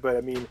 But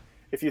I mean,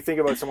 if you think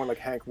about someone like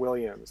Hank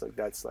Williams, like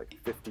that's like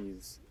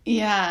 50s.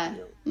 Yeah,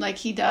 like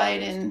he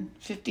died in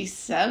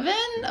 57.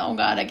 Oh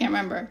God, I can't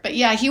remember. But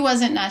yeah, he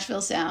wasn't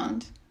Nashville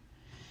Sound.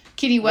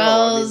 Kitty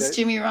Wells, no, I mean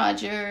Jimmie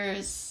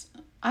Rodgers.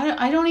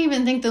 I don't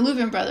even think the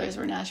Louvin brothers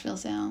were Nashville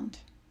Sound.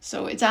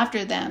 So it's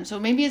after them. So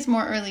maybe it's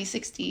more early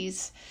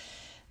 60s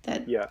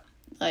that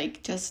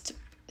like just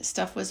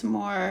stuff was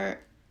more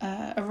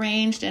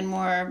arranged and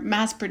more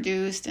mass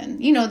produced,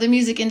 and you know, the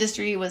music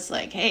industry was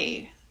like,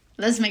 hey,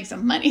 let's make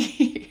some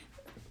money.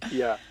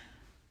 Yeah.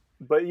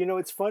 But you know,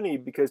 it's funny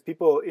because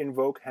people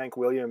invoke Hank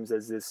Williams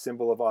as this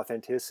symbol of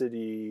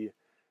authenticity,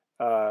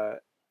 you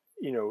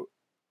know,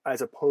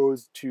 as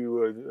opposed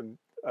to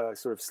a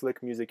sort of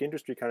slick music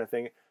industry kind of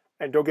thing.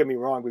 And don't get me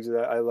wrong, because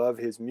I love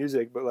his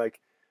music, but like,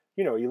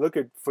 you know, you look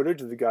at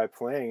footage of the guy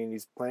playing and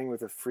he's playing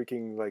with a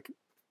freaking like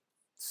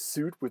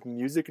suit with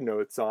music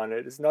notes on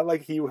it. It's not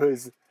like he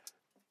was,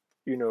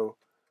 you know,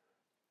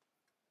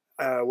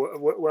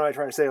 what am I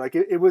trying to say? Like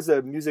it was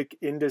a music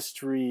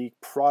industry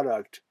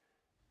product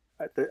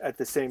at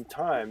the same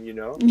time, you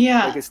know?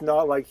 Yeah. Like it's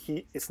not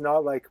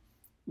like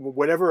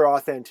whatever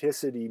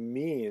authenticity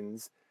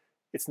means,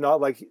 it's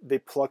not like they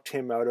plucked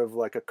him out of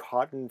like a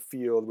cotton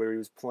field where he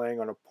was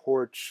playing on a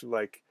porch,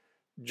 like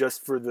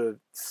just for the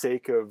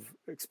sake of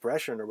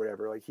expression or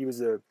whatever. Like he was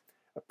a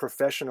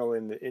professional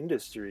in the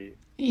industry.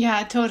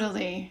 Yeah,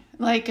 totally.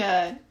 Like,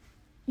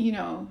 you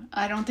know,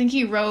 I don't think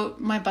he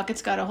wrote "My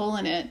Bucket's Got a Hole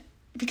in It"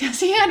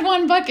 because he had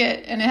one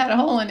bucket and it had a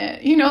hole in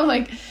it. You know,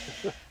 like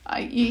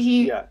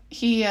he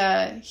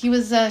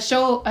was a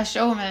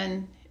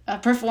showman, a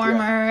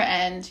performer,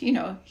 and you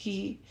know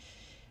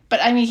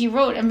But I mean, he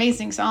wrote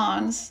amazing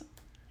songs.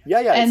 Yeah,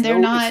 and they're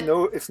not.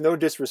 It's no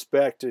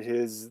disrespect to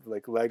his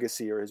like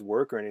legacy or his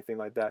work or anything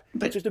like that.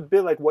 But it's just a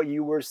bit like what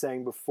you were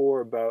saying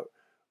before about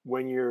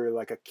when you're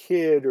like a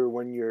kid or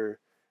when you're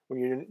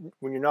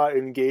not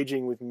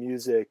engaging with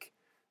music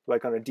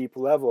like on a deep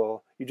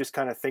level, you just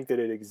kind of think that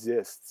it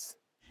exists.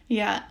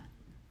 Yeah.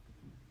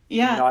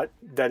 Not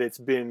that it's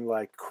been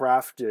like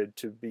crafted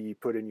to be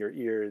put in your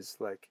ears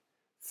like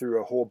through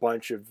a whole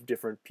bunch of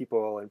different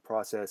people and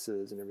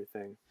processes and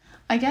everything.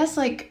 I guess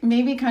like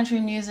maybe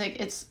country music,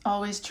 it's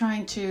always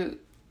trying to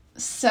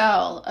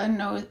sell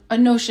a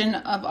notion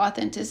of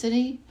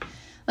authenticity.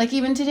 Like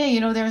even today, you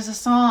know, there's a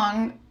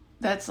song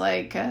that's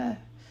like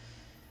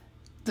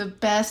the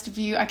best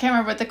view. I can't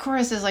remember what the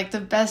chorus is. Like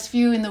the best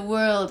view in the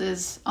world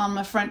is on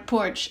my front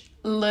porch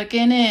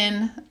looking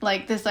in.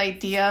 Like this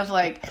idea of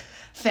like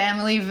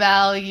family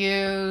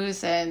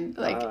values and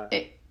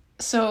like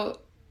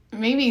so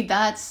maybe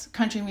that's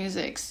country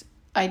music's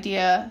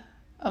idea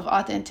of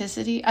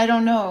authenticity. I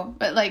don't know,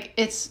 but like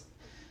it's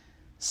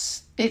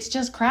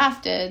just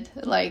crafted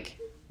like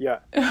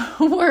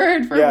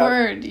word for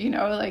word, you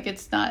know, like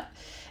it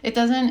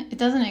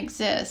doesn't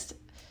exist.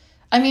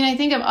 I mean, I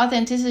think of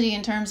authenticity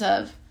in terms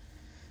of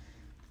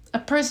a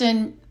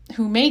person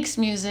who makes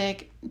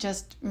music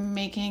just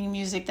making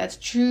music that's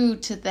true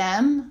to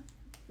them,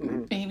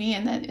 maybe,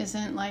 and that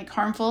isn't like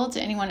harmful to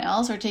anyone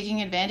else or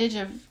taking advantage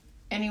of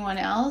anyone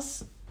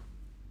else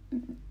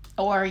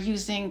or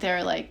using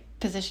their like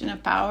position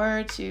of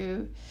power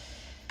to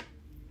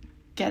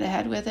get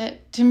ahead with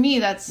it. To me,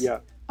 that's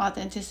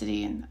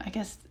authenticity, and I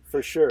guess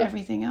for sure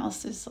everything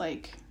else is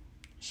like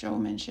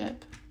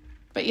showmanship.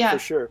 But yeah, for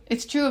sure.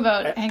 It's true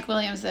about Hank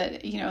Williams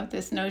that, you know,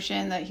 this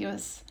notion that he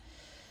was...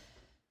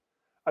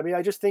 I mean,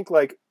 I just think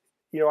like,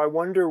 you know, I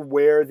wonder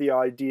where the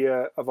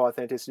idea of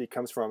authenticity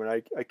comes from.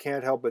 And I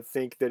can't help but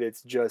think that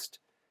it's just,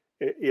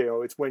 you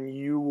know, it's when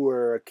you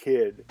were a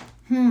kid,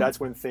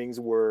 that's when things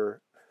were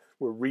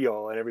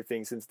real, and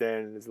everything since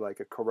then is like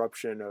a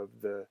corruption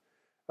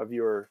of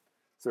your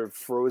sort of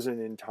frozen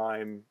in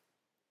time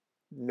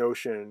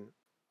notion.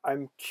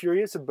 I'm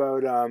curious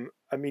about,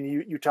 I mean,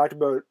 you talked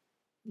about,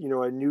 you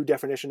know, a new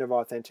definition of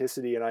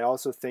authenticity. And I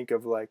also think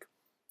of like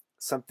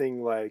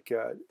something like,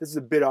 this is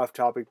a bit off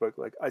topic, but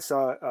like I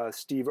saw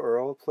Steve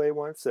Earle play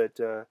once at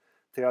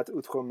Théâtre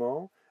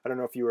Outremont. I don't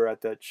know if you were at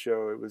that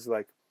show. It was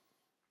like,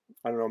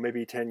 I don't know,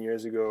 maybe 10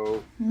 years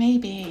ago.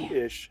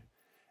 Maybe-ish.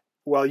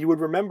 Well, you would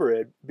remember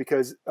it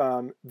because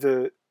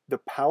the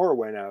power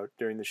went out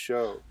during the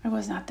show. I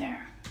was not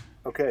there.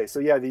 Okay, so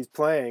yeah, he's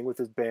playing with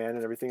his band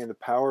and everything, and the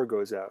power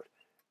goes out.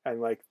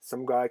 And like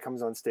some guy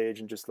comes on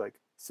stage and just like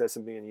says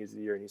something in his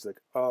ear, and he's like,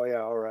 "Oh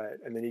yeah, all right."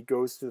 And then he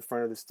goes to the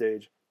front of the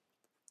stage,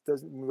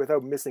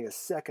 without missing a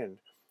second,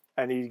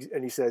 and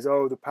he says,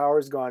 "Oh, the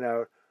power's gone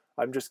out.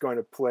 I'm just going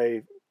to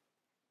play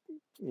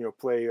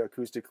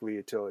acoustically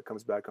until it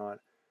comes back on."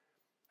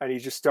 And he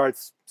just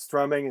starts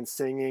strumming and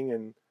singing,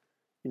 and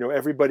you know,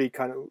 everybody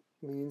kind of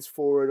leans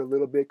forward a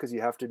little bit because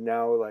you have to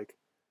now like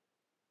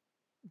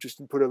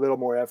just put a little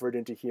more effort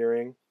into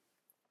hearing.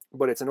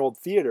 But it's an old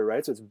theater,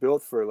 right? So it's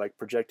built for like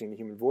projecting the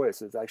human voice.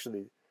 So it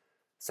actually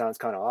sounds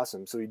kind of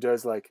awesome. So he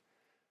does like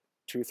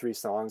 2-3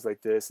 songs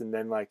like this, and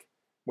then like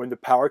when the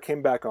power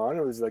came back on,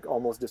 it was like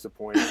almost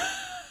disappointing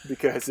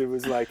because it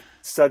was like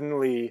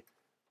suddenly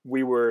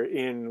we were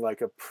in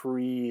like a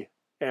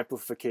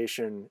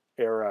amplification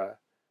era.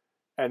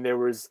 And there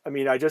was, I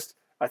mean, I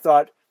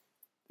thought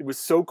it was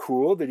so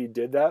cool that he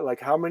did that.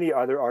 Like, how many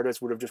other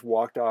artists would have just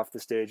walked off the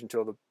stage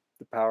until the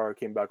power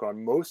came back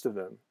on? Most of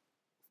them,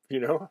 you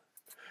know?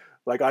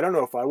 Like, I don't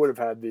know if I would have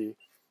had the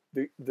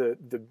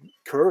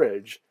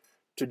courage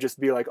to just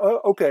be like,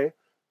 oh, okay,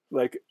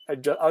 like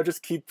I'll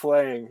just keep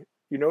playing.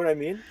 You know what I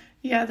mean?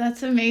 Yeah,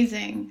 that's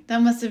amazing.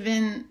 That must have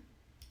been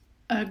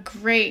a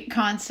great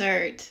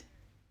concert.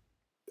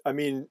 I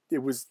mean, it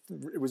was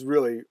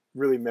really,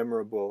 really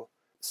memorable.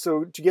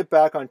 So to get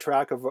back on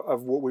track of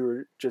what we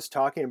were just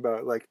talking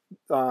about, like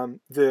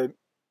you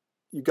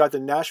got the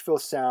Nashville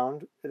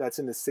sound that's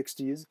in the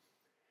 60s,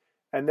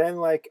 and then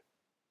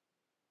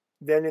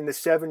in the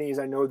 70s,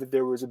 I know that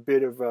there was a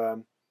bit of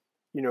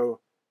you know,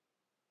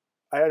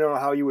 I don't know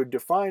how you would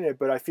define it,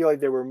 but I feel like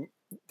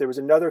there was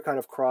another kind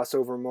of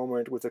crossover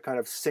moment with a kind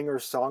of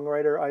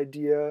singer-songwriter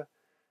idea,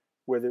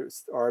 where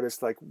there's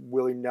artists like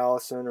Willie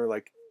Nelson or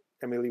like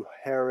Emmylou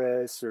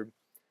Harris or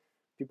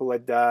people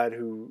like that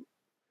who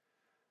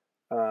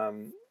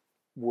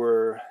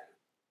were,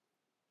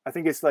 I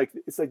think it's like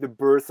the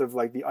birth of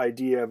like the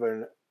idea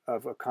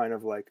of a kind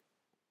of like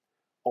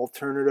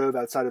alternative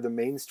outside of the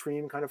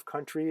mainstream kind of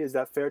country. Is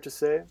that fair to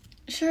say?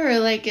 Sure.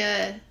 Like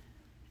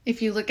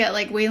if you look at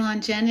like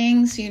Waylon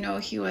Jennings, you know,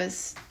 he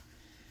was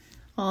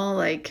all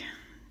like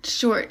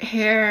short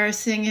hair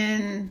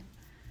singing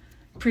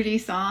pretty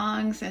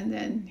songs, and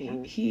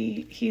then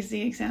he's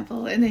the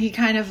example, and then he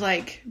kind of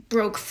like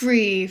broke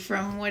free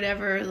from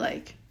whatever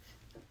like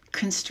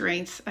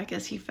constraints I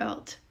guess he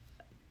felt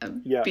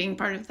being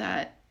part of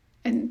that,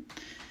 and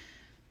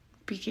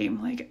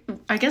became like,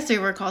 I guess they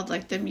were called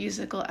like the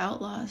musical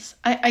outlaws.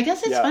 I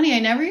guess it's funny, I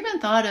never even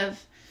thought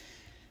of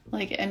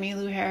like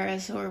Emmylou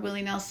Harris or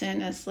Willie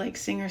Nelson as like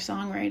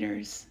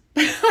singer-songwriters.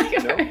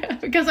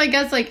 Because I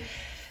guess like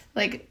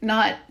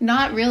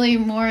not really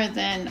more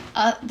than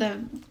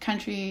the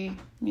country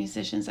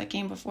musicians that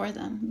came before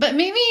them. But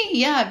maybe,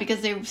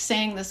 because they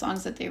sang the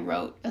songs that they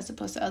wrote as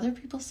opposed to other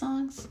people's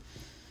songs.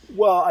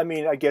 Well, I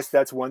mean, I guess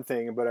that's one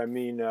thing, but I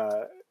mean,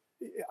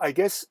 I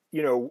guess,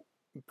 you know,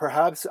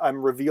 perhaps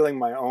I'm revealing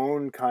my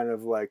own kind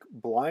of like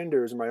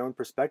blinders, my own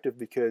perspective,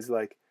 because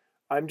like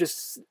I'm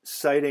just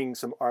citing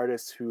some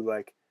artists who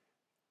like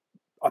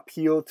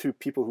appeal to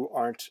people who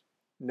aren't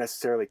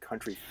necessarily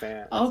country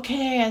fans.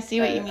 Okay, I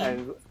see what you mean.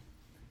 And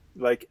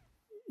like,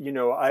 you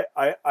know,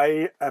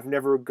 I have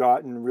never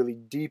gotten really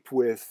deep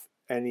with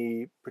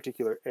any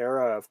particular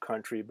era of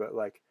country, but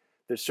like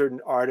there's certain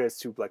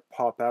artists who like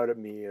pop out at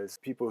me as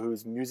people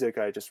whose music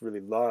I just really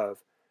love.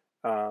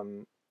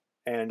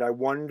 And I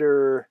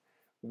wonder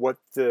what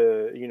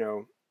you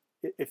know,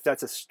 if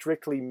that's a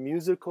strictly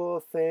musical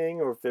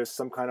thing, or if there's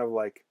some kind of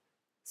like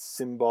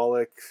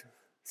symbolic,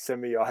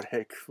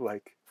 semiotic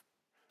like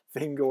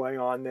thing going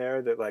on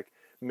there that like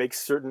makes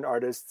certain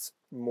artists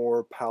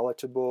more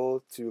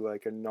palatable to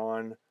like a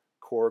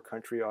non-core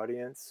country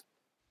audience.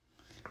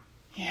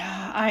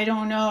 Yeah, I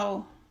don't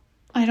know.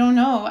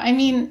 I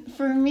mean,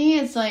 for me,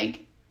 it's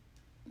like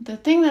the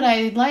thing that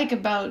I like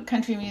about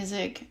country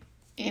music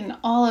in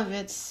all of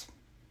its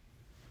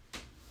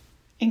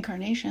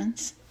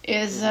incarnations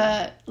is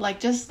like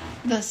just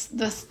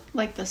this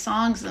like the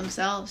songs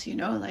themselves, you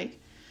know, like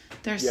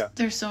there's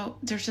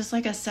just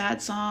like a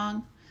sad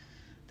song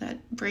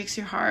that breaks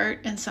your heart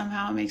and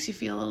somehow makes you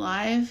feel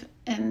alive.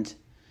 And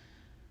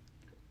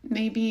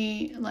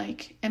maybe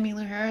like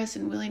Emmylou Harris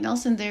and Willie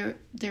Nelson,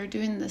 they're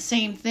doing the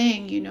same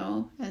thing, you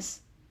know,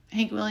 as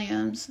Hank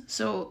Williams.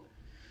 So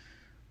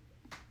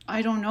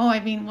I don't know.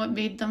 I mean, what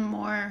made them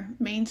more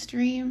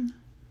mainstream?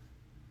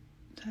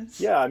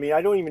 I mean,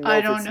 I don't even know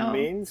if it's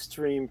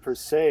mainstream per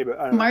se, but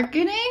I don't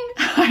marketing?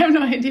 I have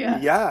no idea.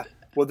 Yeah.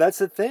 Well, that's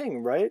the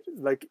thing, right?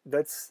 Like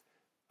that's,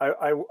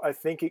 I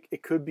think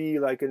it could be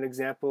like an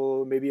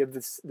example maybe of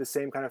the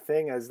same kind of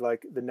thing as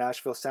like the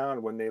Nashville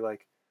sound, when they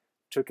like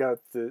took out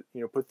the,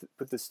 you know,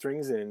 put the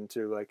strings in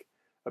to like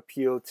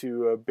appeal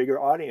to a bigger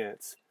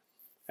audience.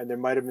 And there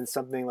might have been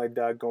something like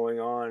that going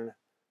on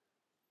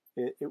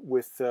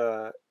with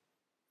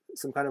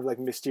some kind of like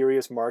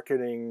mysterious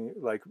marketing,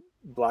 like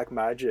black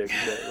magic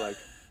that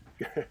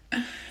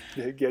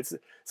like gets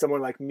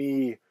someone like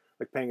me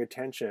like paying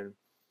attention.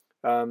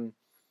 But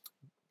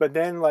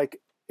then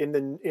like in the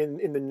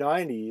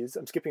 90s,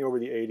 I'm skipping over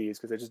the 80s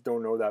because I just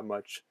don't know that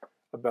much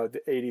about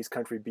the 80s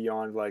country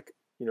beyond like,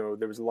 you know,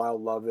 there was Lyle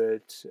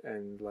Lovett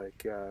and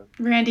like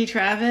Randy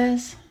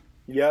Travis.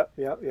 Yep.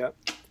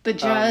 The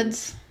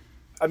Judds.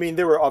 I mean,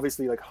 there were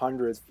obviously like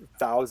hundreds,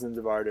 thousands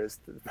of artists,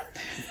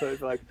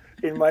 but like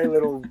in my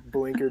little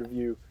blinkered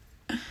view.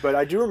 But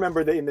I do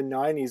remember that in the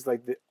 90s,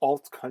 like the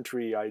alt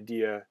country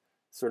idea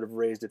sort of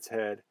raised its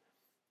head.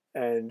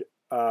 And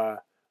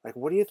like,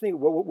 what do you think?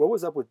 What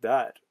was up with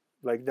that?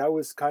 Like, that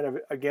was kind of,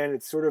 again,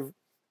 it sort of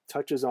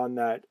touches on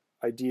that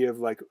idea of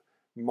like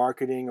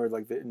marketing or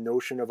like the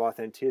notion of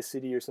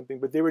authenticity or something.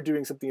 But they were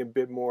doing something a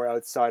bit more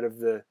outside of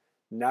the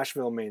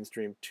Nashville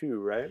mainstream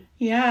too, right?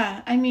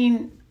 Yeah, I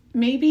mean,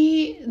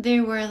 maybe they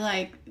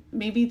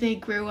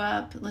grew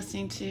up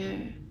listening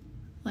to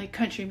like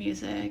country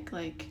music,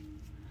 like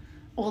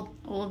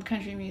old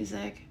country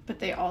music, but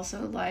they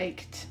also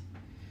liked,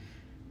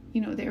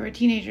 they were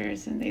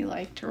teenagers and they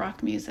liked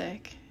rock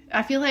music.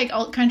 I feel like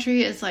alt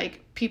country is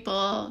like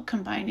people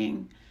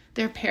combining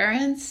their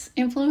parents'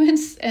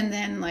 influence and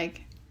then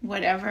like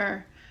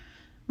whatever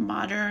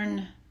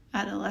modern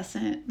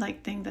adolescent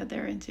like thing that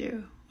they're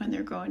into when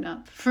they're growing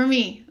up. For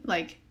me,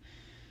 like,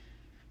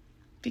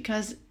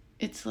 because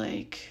it's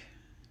like,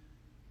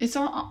 it's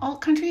all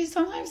country.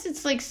 Sometimes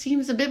it's like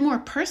seems a bit more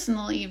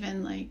personal,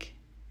 even like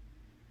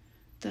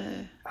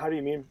How do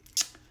you mean?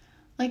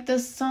 Like the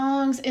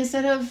songs,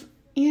 instead of,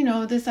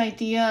 this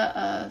idea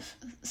of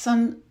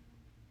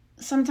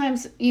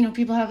sometimes,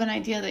 people have an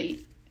idea that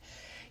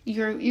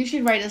you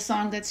should write a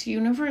song that's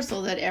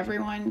universal, that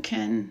everyone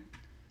can.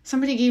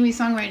 Somebody gave me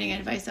songwriting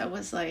advice that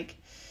was like,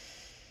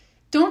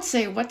 don't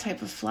say what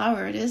type of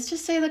flower it is,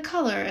 just say the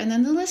color, and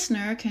then the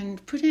listener can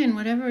put in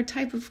whatever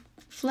type of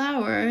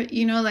flower,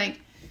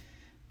 like.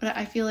 But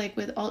I feel like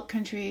with alt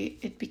country,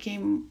 it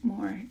became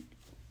more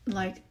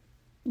like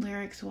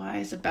lyrics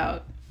wise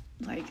about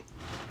like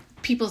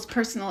people's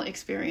personal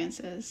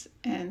experiences.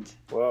 And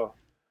wow,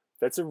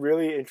 that's a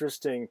really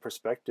interesting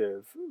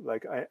perspective.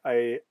 Like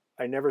I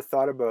never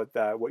thought about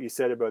that. What you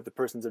said about the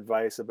person's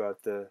advice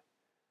about the,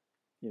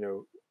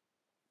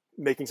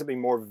 making something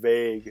more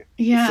vague.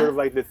 Yeah. It's sort of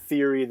like the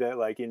theory that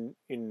like in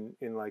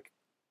like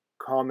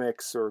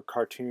comics or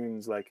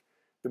cartoons, like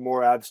the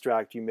more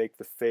abstract you make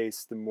the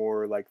face, the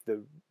more like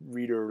the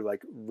reader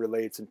like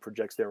relates and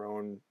projects their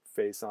own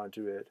face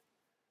onto it.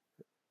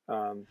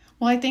 Well,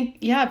 I think,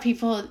 yeah,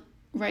 people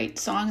write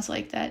songs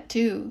like that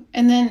too.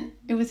 And then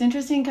it was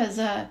interesting because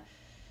I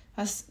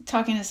was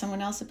talking to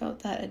someone else about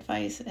that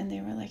advice, and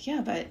they were like,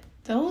 yeah, but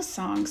those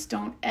songs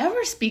don't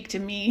ever speak to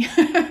me.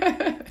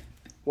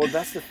 Well,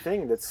 that's the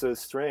thing that's so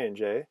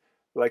strange, eh?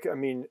 Like, I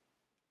mean,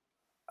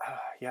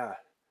 yeah.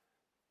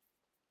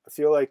 I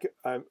feel like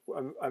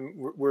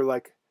we're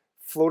like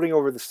floating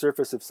over the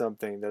surface of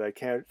something that I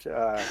can't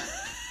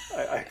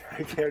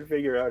I can't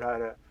figure out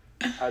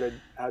how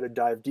to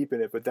dive deep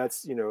in it. But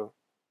that's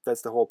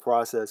that's the whole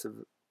process of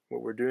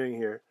what we're doing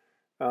here.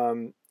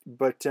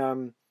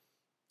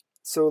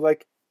 So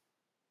like,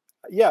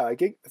 yeah, I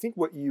think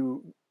what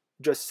you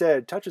just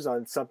said touches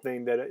on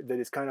something that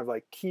is kind of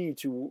like key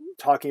to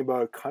talking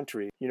about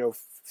country.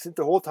 Since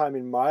the whole time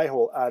in my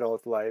whole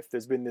adult life,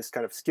 there's been this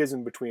kind of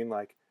schism between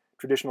like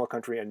traditional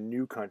country and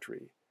new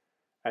country,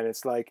 and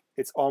it's like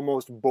it's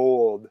almost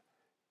bold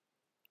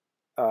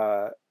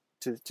to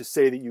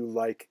say that you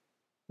like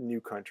new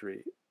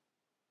country,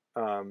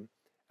 and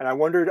I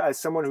wondered, as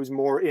someone who's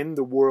more in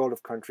the world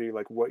of country,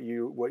 like what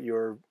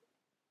your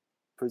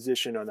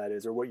position on that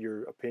is, or what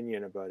your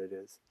opinion about it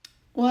is.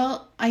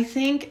 Well, I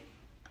think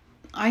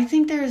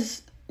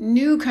there's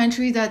new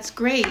country that's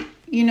great,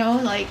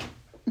 like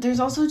there's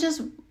also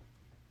just,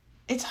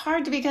 it's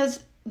hard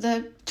because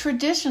the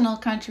traditional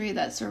country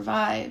that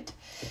survived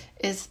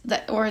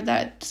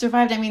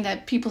I mean,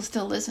 that people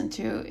still listen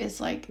to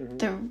is like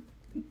the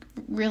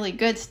really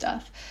good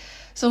stuff.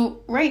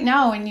 So right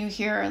now when you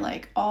hear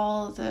like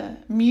all the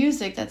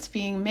music that's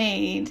being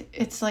made,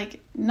 it's like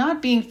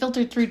not being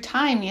filtered through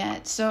time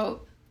yet.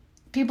 So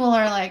people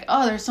are like,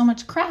 oh, there's so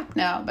much crap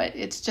now, but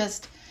it's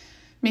just,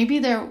 maybe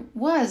there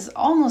was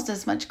almost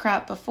as much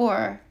crap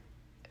before,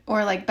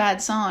 or like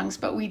bad songs,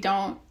 but we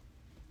don't,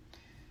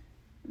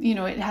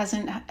 it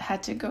hasn't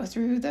had to go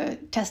through the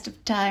test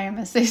of time,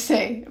 as they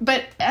say.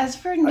 But as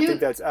for new... I think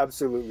that's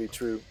absolutely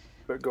true,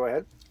 but go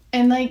ahead.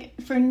 And like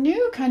for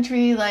new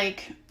country,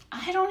 like,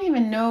 I don't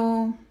even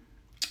know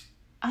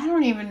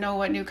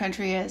what new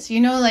country is.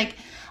 Like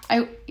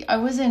I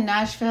was in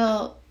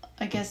Nashville,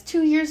 I guess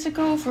 2 years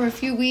ago for a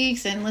few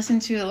weeks, and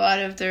listened to a lot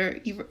of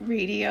their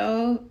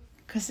radio,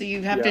 because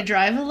you have to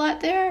drive a lot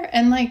there.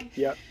 And like,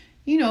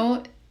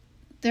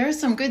 there are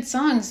some good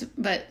songs,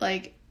 but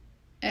like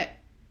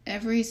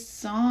every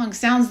song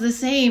sounds the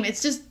same.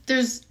 It's just,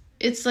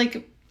 it's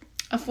like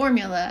a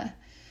formula.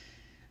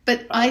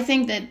 But I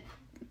think that,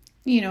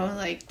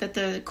 like that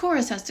the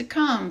chorus has to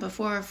come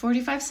before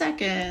 45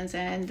 seconds,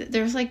 and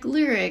there's like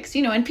lyrics,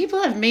 and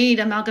people have made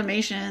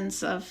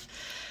amalgamations of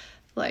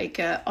like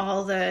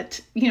all that,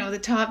 the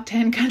top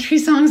 10 country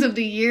songs of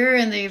the year,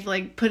 and they've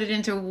like put it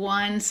into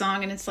one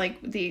song, and it's like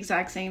the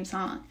exact same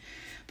song.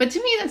 But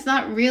to me, that's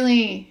not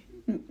really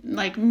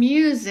like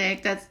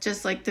music. That's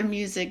just like the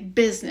music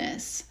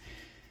business.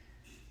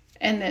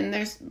 And then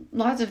there's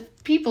lots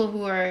of people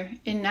who are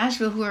in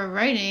Nashville who are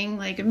writing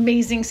like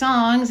amazing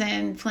songs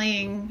and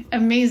playing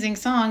amazing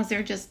songs.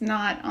 They're just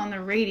not on the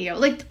radio.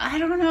 Like, I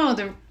don't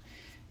know.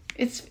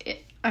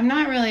 I'm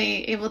not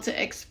really able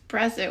to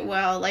express it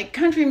well. Like,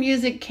 country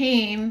music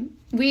came,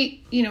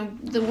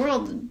 the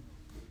world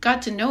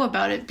got to know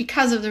about it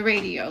because of the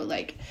radio.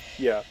 Like,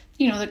 yeah.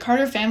 The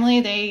Carter family,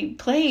 they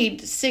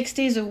played 6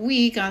 days a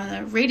week on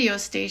the radio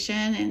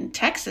station in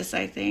Texas,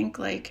 I think,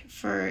 like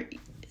for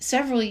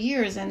several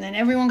years, and then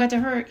everyone got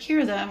to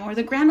hear them. Or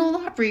the Grand Ole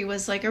Opry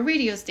was like a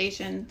radio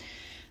station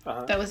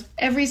that was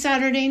every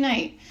Saturday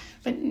night.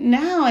 But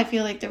now I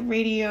feel like the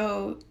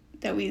radio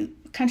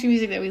country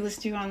music that we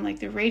listen to on like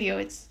the radio,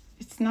 it's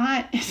it's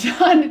not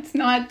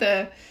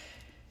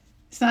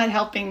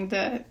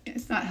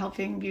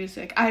helping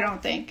music. I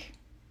don't think.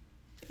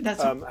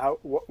 That's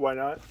why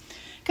not?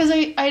 Because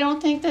I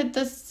don't think that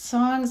the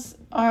songs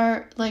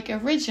are like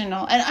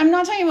original, and I'm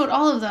not talking about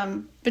all of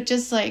them, but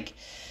just like,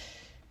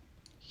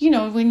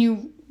 when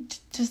you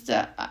just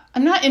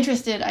I'm not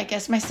interested, I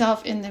guess,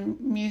 myself in the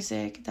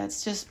music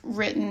that's just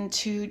written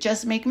to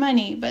just make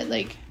money, but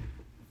like,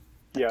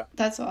 yeah,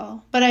 that's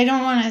all. But I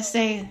don't want to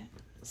say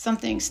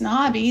something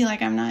snobby.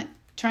 Like, I'm not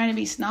trying to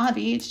be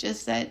snobby. It's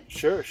just that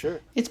sure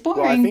it's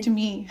boring to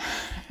me.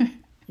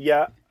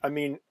 Yeah, I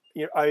mean,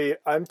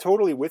 I'm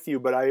totally with you,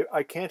 but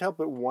I can't help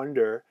but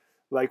wonder,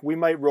 like, we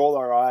might roll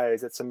our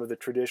eyes at some of the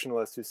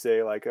traditionalists who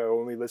say, like, I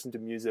only listen to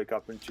music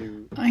up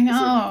until a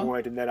certain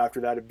point, and then after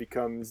that it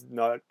becomes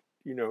not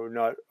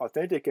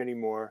authentic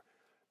anymore.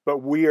 But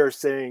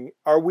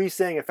are we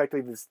saying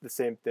effectively the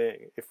same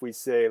thing if we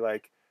say,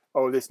 like,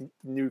 oh, this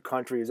new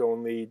country is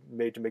only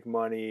made to make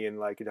money and,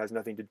 like, it has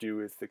nothing to do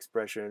with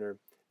expression? Or, do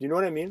you know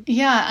what I mean?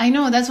 Yeah, I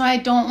know. That's why I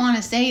don't want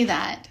to say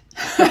that.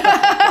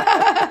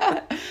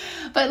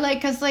 But,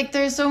 like, because, like,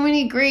 there's so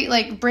many great,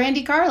 like,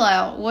 Brandi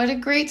Carlile, what a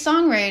great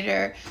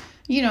songwriter,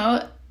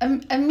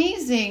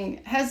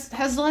 amazing,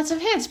 has lots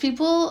of hits.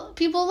 People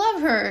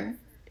love her.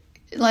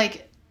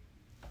 Like,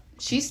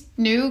 she's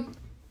new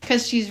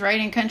because she's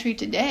writing country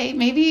today.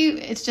 Maybe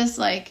it's just,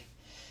 like,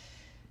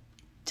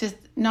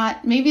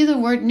 maybe the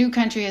word new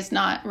country is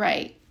not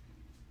right.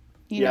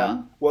 You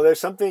know? Well, there's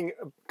something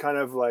kind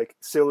of, like,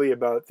 silly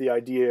about the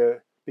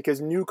idea,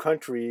 because new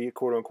country,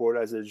 quote unquote,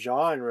 as a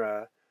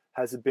genre,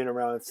 has been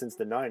around since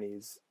the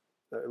 90s,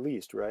 at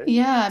least, right?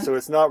 Yeah. So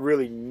it's not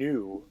really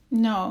new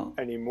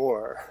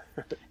anymore.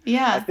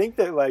 I think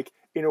that, like,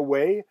 in a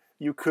way,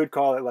 you could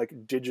call it,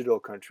 like, digital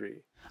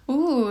country.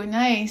 Ooh,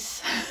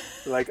 nice.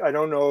 Like, I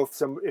don't know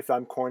if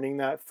I'm coining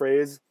that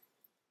phrase.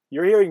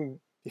 You're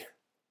hearing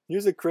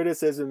music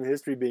criticism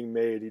history being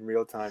made in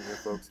real time here,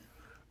 folks.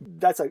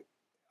 That's like,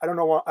 I don't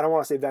want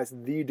to say that's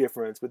the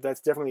difference, but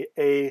that's definitely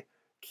a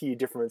key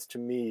difference to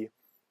me.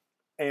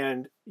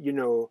 And,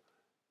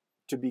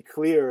 to be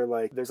clear,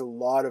 like, there's a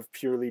lot of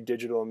purely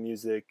digital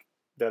music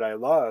that I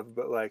love,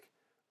 but, like,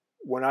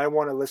 when I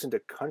want to listen to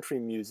country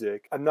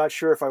music, I'm not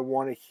sure if I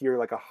want to hear,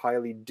 like, a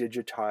highly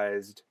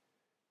digitized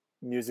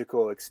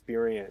musical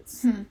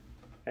experience.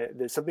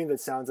 There's something that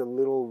sounds a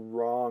little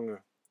wrong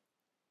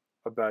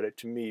about it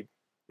to me.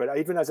 But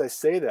even as I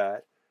say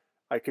that,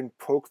 I can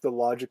poke the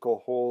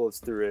logical holes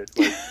through it.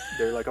 Like,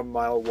 they're like a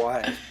mile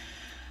wide.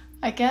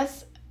 I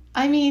guess.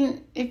 I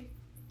mean,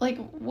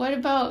 what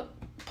about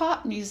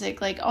pop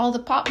music? Like, all the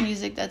pop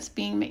music that's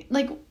being made.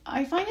 Like,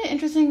 I find it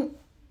interesting.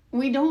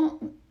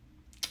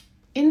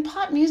 In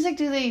pop music,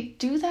 do they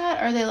do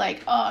that? Are they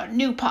like, oh,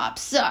 new pop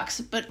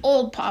sucks, but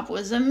old pop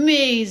was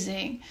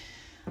amazing?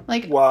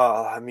 Like,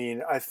 well, I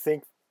mean, I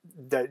think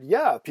that,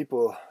 yeah,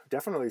 people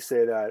definitely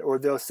say that, or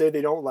they'll say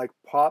they don't like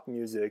pop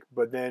music,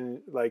 but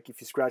then, like,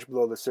 if you scratch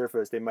below the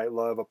surface, they might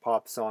love a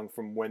pop song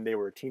from when they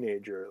were a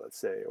teenager, let's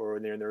say, or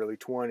when they're in their early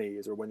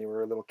 20s, or when they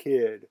were a little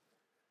kid,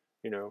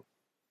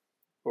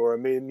 or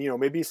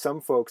maybe some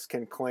folks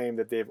can claim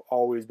that they've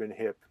always been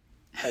hip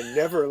and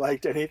never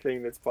liked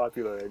anything that's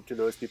popular. And to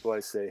those people I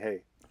say,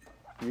 hey,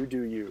 you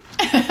do you.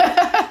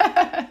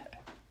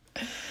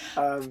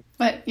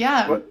 But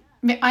yeah,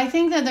 I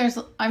think that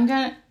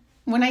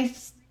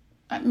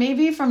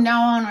maybe from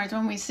now onwards,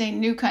 when we say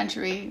new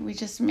country, we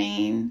just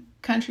mean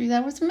country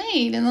that was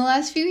made in the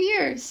last few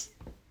years.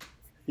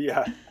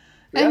 Yeah.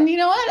 And you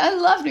know what? I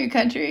love new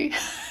country.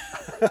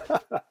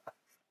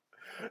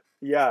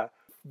 Yeah.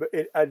 But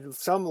at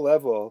some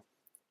level,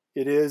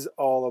 it is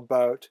all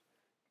about,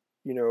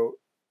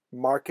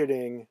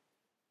 marketing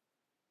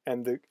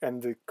and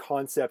the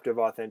concept of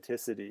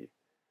authenticity.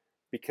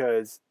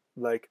 Because,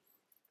 like,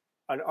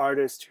 an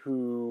artist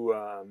who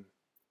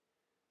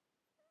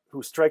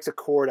strikes a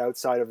chord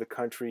outside of the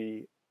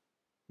country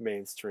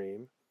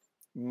mainstream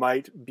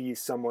might be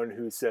someone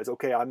who says,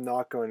 okay, I'm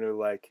not going to,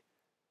 like,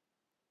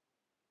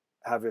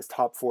 have this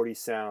top 40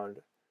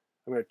 sound.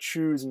 I'm going to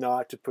choose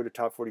not to put a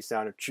top 40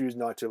 sound, or choose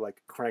not to,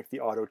 like, crank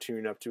the auto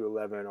tune up to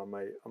 11 on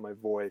my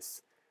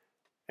voice,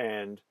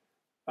 and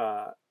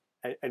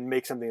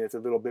make something that's a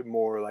little bit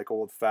more, like,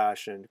 old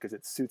fashioned because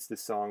it suits the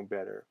song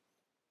better.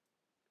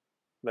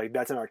 Like,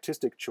 that's an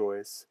artistic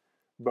choice.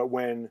 But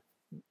when,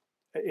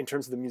 in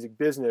terms of the music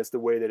business, the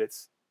way that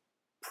it's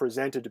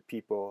presented to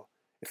people,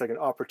 it's like an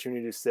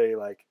opportunity to say,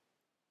 like,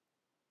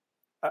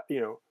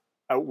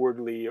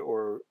 outwardly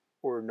or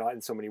not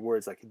in so many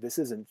words, like, this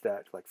isn't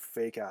that, like,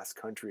 fake ass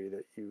country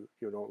that you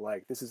don't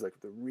like. This is, like,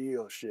 the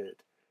real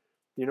shit.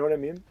 You know what I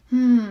mean?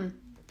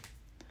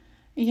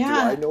 Yeah.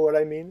 Do I know what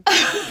I mean?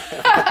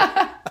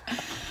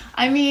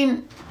 I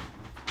mean,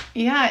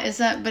 yeah, is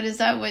that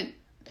what,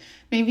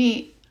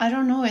 maybe, I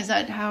don't know, is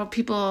that how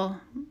people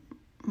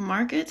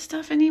market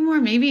stuff anymore?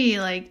 Maybe,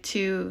 like,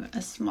 to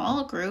a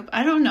small group.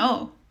 I don't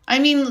know. I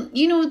mean,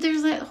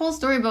 there's that whole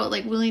story about,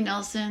 like, Willie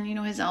Nelson,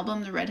 his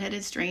album, The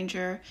Redheaded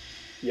Stranger.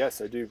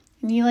 Yes, I do.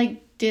 And he,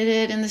 like, did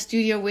it in the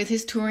studio with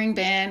his touring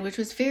band, which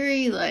was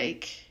very,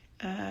 like,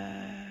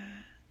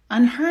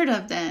 unheard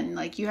of then.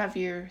 Like you have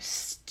your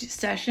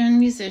session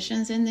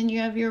musicians, and then you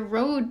have your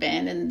road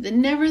band, and the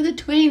never the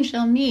twain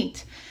shall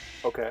meet.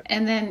 Okay.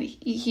 And then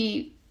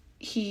he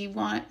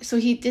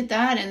did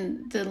that,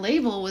 and the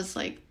label was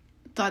like,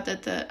 thought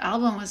that the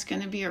album was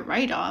going to be a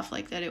write-off,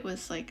 like that it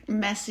was like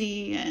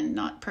messy and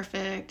not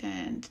perfect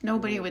and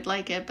nobody would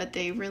like it, but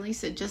they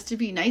released it just to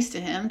be nice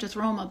to him, to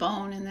throw him a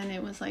bone, and then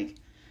it was like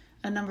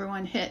a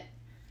 #1 hit.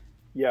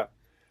 Yeah.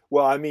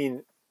 Well, I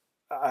mean,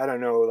 I don't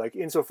know, like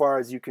insofar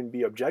as you can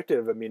be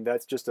objective, I mean,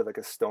 that's just like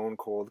a stone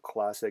cold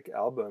classic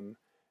album,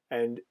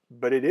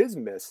 but it is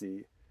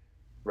messy,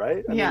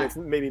 right? I mean, it's,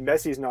 maybe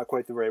messy is not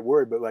quite the right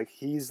word, but like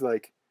he's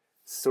like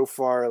so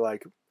far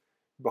like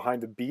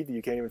behind the beat that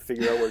you can't even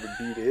figure out where the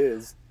beat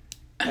is.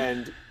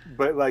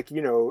 But like,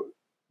 you know,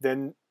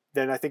 then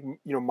I think,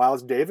 you know,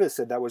 Miles Davis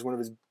said that was one of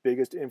his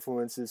biggest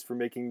influences for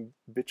making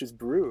Bitches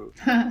Brew.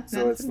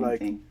 So it's amazing.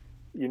 Like,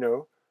 you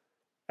know,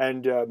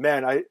 and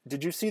man,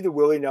 did you see the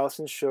Willie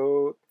Nelson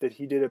show that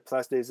he did at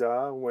Place des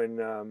Arts when,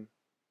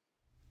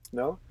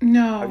 no?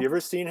 Have you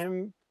ever seen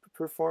him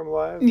perform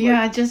live?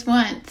 Yeah, like, just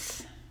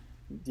once.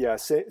 Yeah,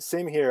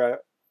 same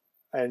here.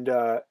 And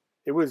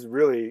it was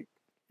really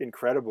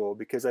incredible,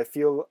 because I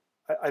feel,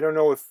 I don't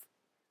know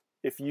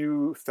if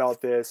you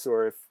felt this,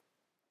 or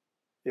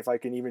if I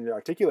can even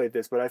articulate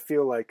this, but I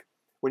feel like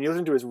when you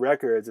listen to his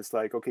records, it's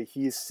like, okay,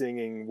 he's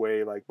singing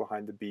way like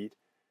behind the beat,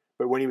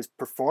 but when he was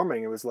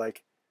performing, it was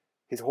like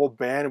his whole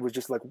band was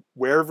just like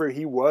wherever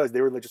he was,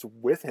 they were like just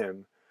with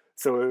him.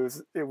 So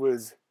it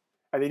was,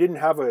 and they didn't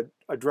have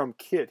a drum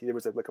kit. There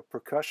was like a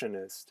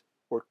percussionist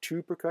or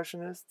 2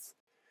 percussionists,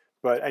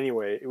 but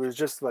anyway, it was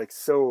just like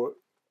so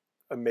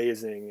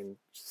amazing and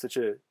such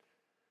a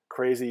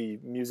crazy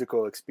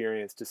musical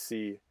experience to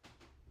see.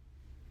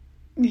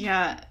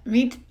 Yeah,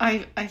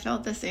 I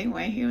felt the same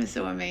way. He was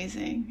so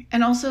amazing.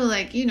 And also,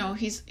 like, you know,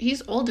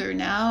 he's older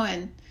now,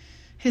 and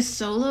his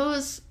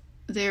solos,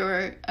 they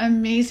were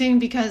amazing,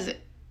 because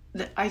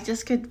I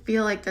just could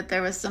feel like that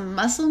there was some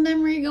muscle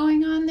memory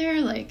going on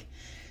there. Like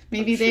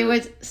maybe they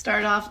would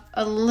start off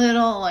a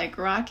little like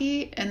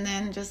rocky and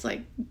then just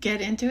like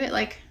get into it.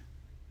 Like,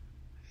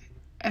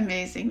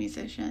 amazing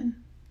musician.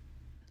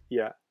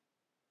 Yeah.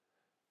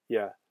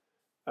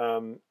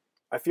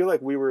 I feel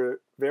like we were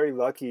very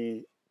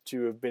lucky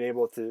to have been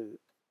able to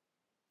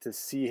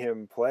see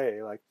him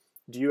play. Like,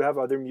 do you have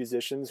other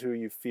musicians who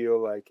you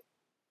feel like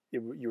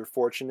you were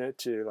fortunate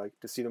to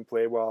see them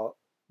play while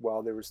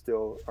they were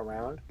still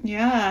around?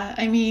 Yeah,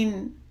 I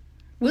mean,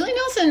 Willie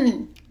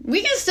Nelson,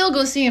 we can still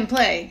go see him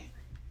play.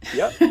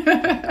 Yep,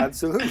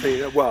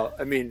 absolutely. Well,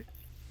 I mean,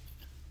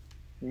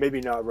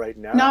 maybe not right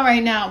now. Not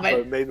right now,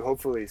 but maybe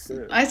hopefully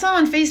soon. I saw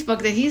on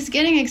Facebook that he's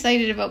getting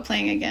excited about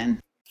playing again.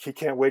 He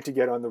can't wait to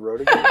get on the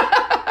road again.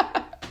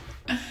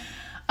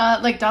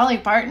 Like Dolly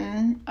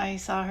Parton, I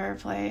saw her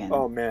play. And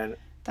oh man,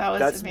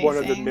 that's amazing. One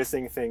of the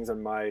missing things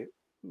on my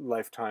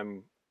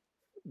lifetime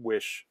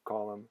wish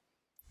column.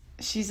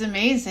 She's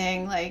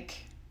amazing. Like,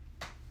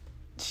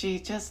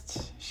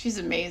 she's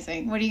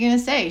amazing. What are you gonna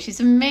say? She's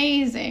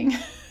amazing.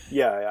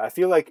 Yeah, I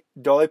feel like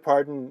Dolly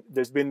Parton,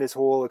 there's been this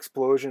whole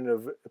explosion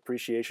of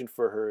appreciation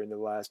for her in the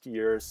last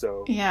year or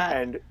so. Yeah.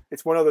 And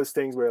it's one of those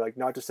things where, like,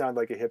 not to sound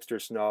like a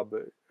hipster snob,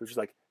 but it was just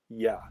like,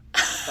 yeah,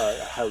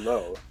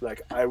 hello.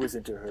 Like, I was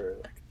into her,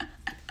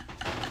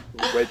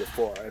 like, way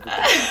before everything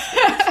else.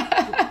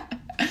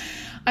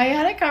 I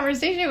had a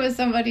conversation with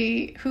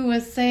somebody who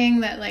was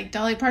saying that, like,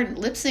 Dolly Parton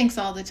lip syncs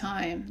all the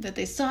time, that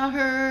they saw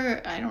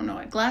her, I don't know,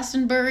 at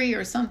Glastonbury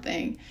or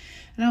something.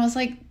 And I was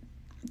like,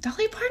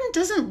 Dolly Parton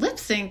doesn't lip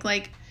sync.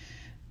 Like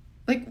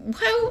why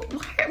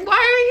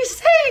are you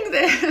saying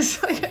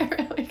this? Like, I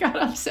really got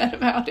upset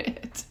about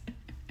it.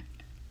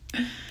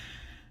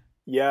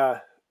 Yeah,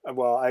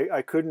 well,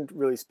 I couldn't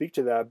really speak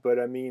to that, but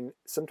I mean,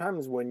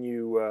 sometimes when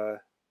you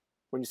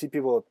see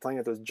people playing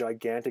at those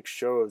gigantic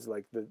shows,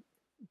 like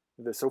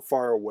they're so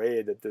far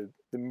away that the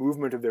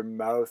movement of their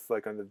mouth,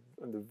 like on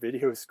the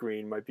video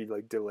screen, might be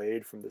like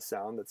delayed from the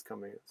sound that's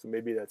coming. So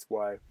maybe that's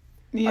why.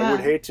 Yeah. I would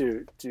hate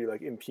to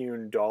like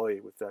impugn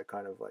Dolly with that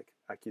kind of like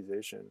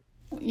accusation.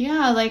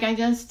 Yeah, like I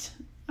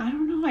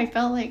don't know. I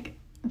felt like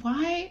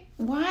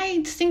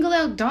why single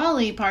out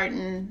Dolly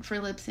Parton for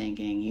lip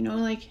syncing? You know,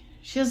 like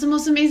she has the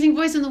most amazing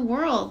voice in the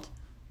world.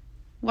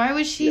 Why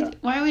would she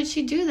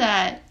do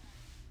that?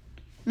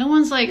 No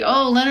one's like,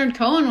 oh, Leonard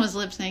Cohen was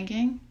lip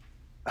syncing.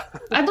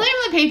 I blame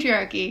the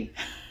patriarchy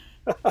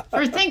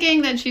for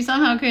thinking that she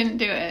somehow couldn't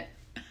do it.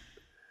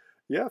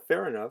 Yeah,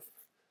 fair enough.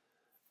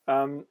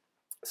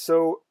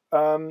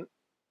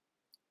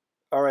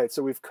 All right,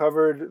 so we've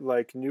covered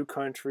like new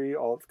country,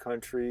 alt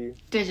country,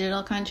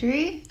 digital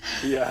country.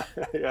 Yeah.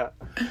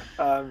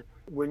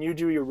 When you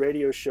do your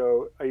radio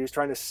show, are you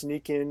trying to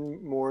sneak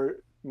in more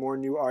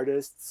new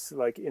artists,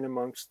 like in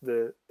amongst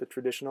the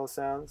traditional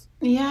sounds?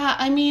 Yeah,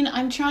 I mean,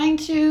 I'm trying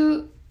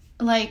to,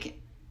 like,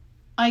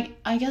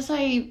 I guess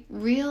I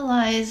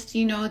realized,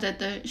 you know, that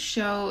the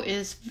show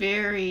is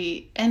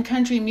and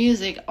country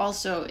music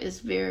also is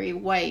very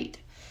white.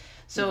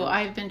 So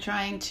I've been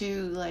trying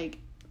to like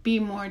be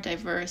more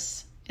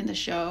diverse in the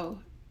show.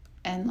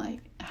 and like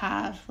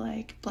have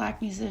like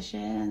Black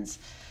musicians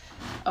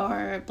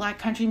or Black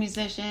country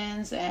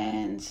musicians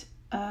and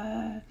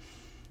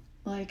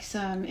like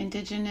some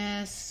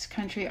Indigenous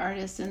country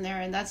artists in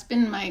there. And that's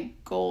been my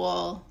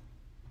goal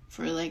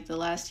for like the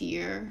last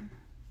year,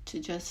 to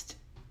just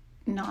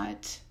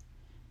not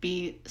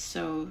be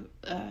so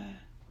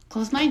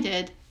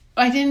close-minded.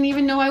 I didn't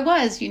even know I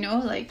was,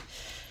 like.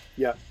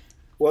 Yeah.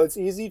 Well, it's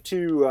easy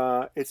to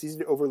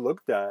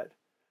overlook that.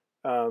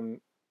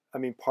 I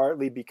mean,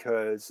 partly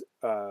because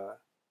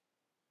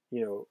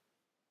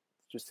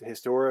just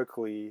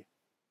historically,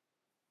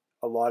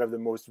 a lot of the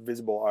most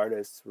visible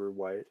artists were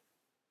white.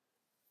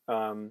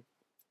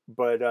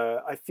 But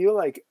I feel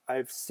like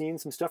I've seen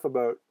some stuff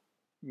about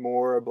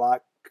more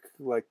Black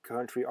like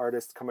country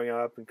artists coming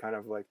up and kind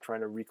of like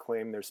trying to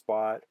reclaim their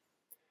spot.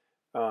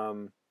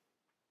 And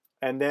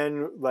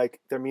then like,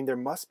 I mean, there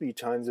must be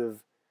tons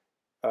of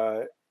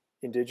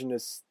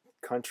Indigenous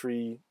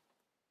country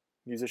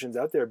musicians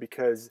out there,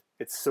 because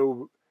it's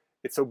so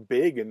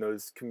big in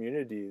those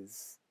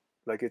communities.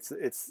 Like it's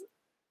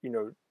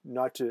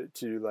not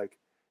to like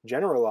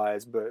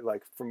generalize, but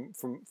like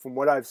from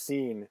what I've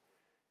seen,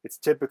 it's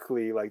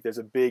typically like there's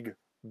a big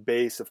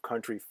base of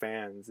country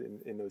fans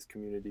in those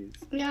communities.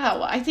 Yeah,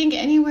 well, I think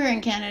anywhere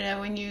in Canada,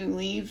 when you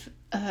leave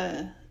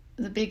the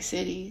big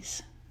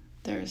cities,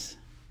 there's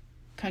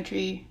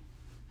country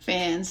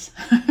fans.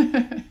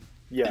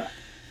 Yeah.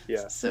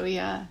 So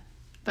yeah,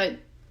 but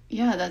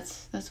yeah,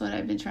 that's what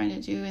I've been trying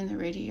to do in the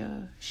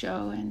radio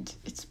show, and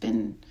it's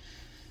been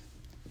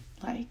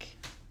like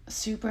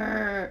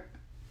super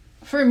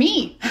for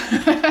me.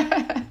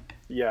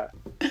 Yeah.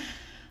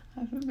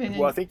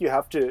 Well, I think you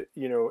have to,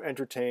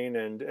 entertain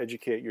and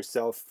educate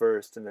yourself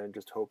first, and then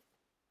just hope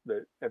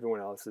that everyone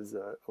else is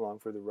along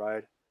for the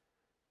ride.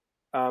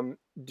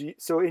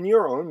 So in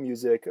your own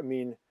music, I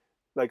mean,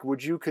 like,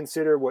 would you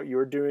consider what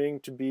you're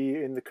doing to be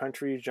in the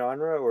country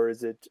genre, or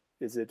is it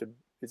a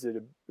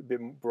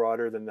bit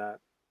broader than that?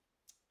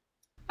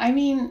 I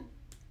mean,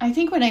 I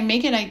think when I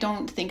make it, I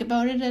don't think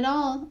about it at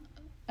all.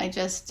 I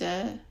just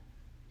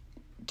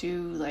do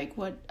like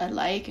what I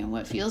like and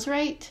what feels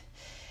right.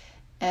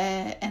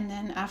 And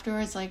then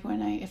afterwards, like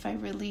if I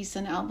release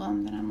an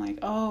album, then I'm like,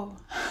 oh,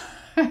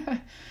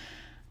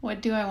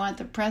 what do I want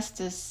the press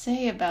to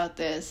say about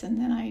this?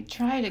 And then I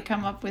try to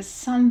come up with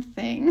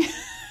something,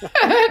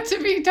 to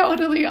be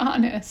totally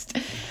honest.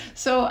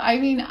 So, I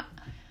mean,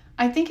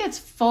 I think it's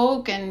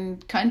folk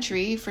and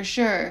country for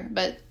sure,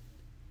 but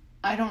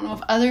I don't know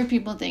if other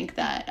people think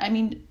that. I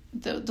mean,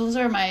 those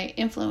are my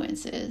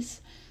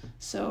influences.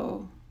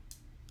 So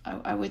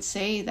I would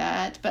say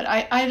that, but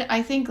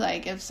I think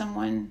like if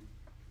someone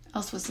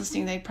else was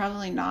listening, they'd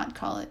probably not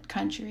call it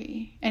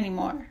country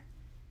anymore.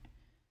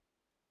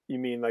 You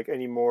mean like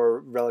any more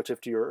relative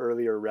to your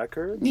earlier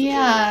records?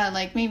 Yeah, or?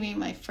 Like maybe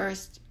my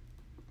first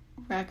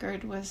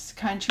record was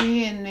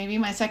country, and maybe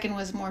my second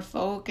was more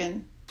folk,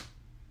 and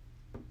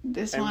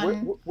this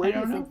one. Where do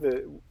you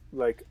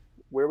think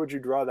where would you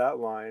draw that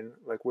line?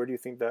 Like, where do you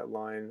think that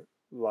line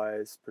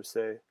lies per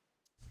se?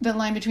 The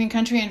line between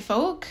country and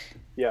folk?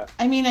 Yeah.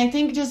 I mean, I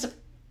think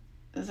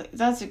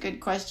that's a good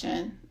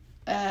question.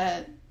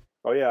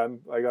 Oh yeah,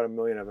 I got a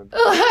million of them.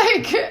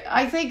 Like,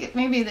 I think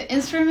maybe the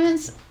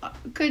instruments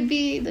could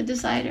be the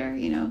decider.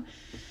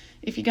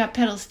 If you got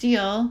pedal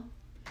steel,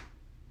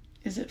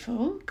 is it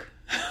folk?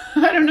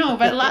 I don't know,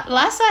 but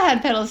last I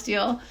had pedal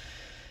steel.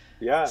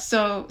 Yeah.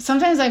 So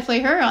sometimes I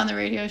play her on the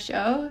radio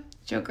show.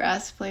 Joe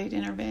Grass played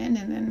in her band,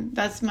 and then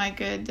that's my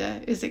good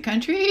is it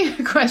country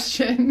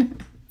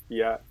question.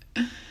 Yeah.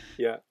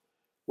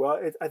 Well,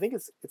 I think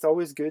it's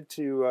always good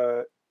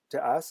to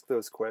ask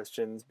those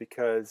questions,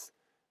 because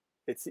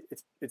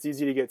it's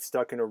easy to get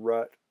stuck in a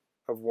rut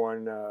of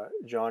one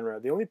genre.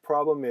 The only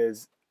problem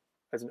is,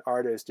 as an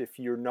artist, if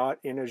you're not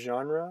in a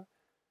genre,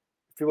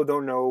 if people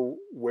don't know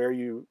where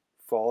you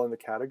fall in the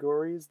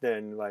categories,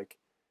 then like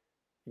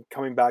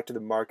coming back to the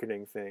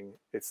marketing thing,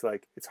 it's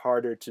like it's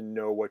harder to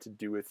know what to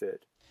do with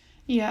it.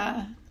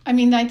 Yeah, I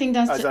mean, I think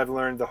that's as I've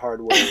learned the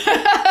hard way.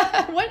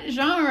 What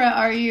genre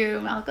are you,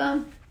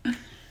 Malcolm?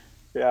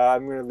 Yeah,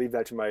 I'm going to leave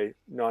that to my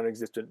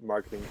non-existent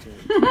marketing team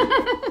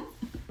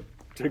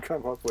to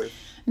come up with.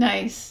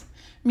 Nice.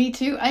 Me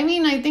too. I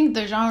mean, I think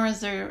the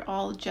genres are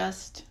all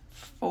just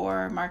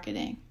for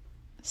marketing.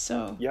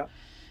 So yeah,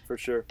 for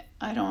sure.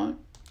 I don't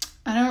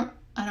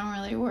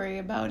really worry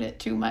about it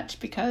too much,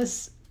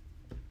 because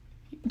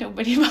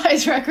nobody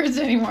buys records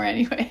anymore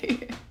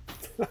anyway.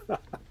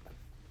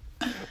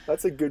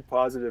 That's a good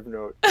positive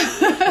note.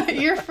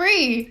 You're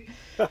free.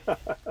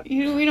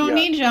 We don't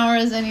need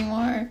genres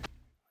anymore.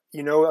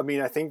 I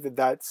mean, I think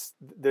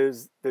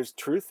there's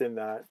truth in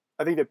that.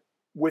 I think that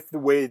with the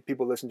way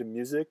people listen to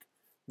music,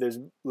 there's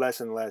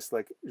less and less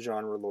like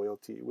genre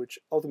loyalty, which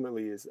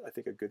ultimately is, I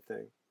think, a good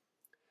thing.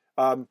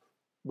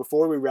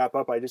 Before we wrap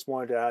up, I just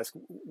wanted to ask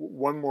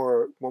one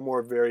more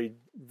very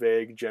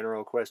vague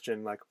general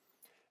question. Like,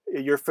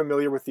 you're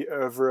familiar with the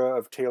oeuvre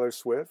of Taylor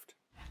Swift?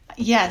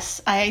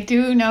 Yes, I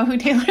do know who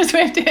Taylor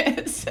Swift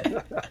is.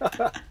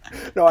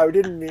 No, I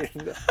didn't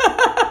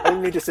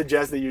mean to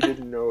suggest that you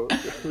didn't know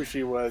who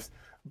she was,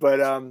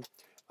 but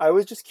I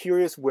was just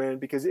curious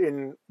because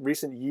in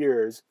recent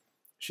years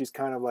she's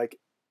kind of like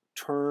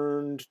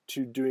turned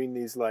to doing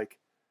these like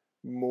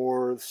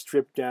more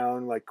stripped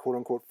down, like quote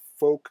unquote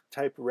folk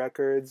type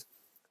records,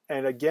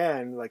 and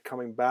again, like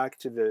coming back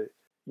to the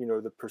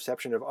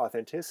perception of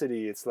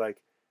authenticity. It's like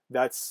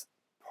that's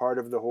part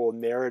of the whole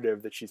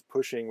narrative that she's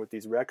pushing with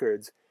these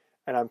records,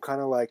 and I'm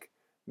kind of like,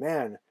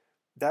 man,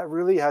 that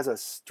really has a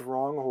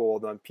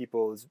stronghold on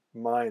people's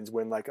minds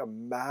when like a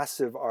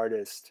massive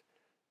artist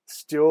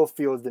still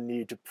feels the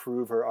need to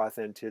prove her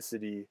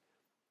authenticity.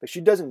 Like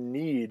she doesn't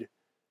need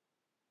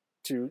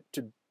to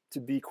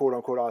be quote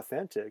unquote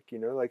authentic,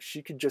 like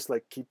she could just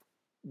like keep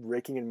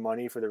raking in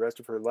money for the rest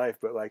of her life,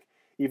 but like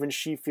even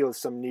she feels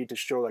some need to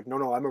show like,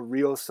 no, I'm a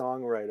real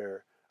songwriter.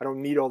 I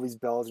don't need all these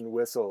bells and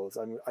whistles.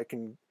 I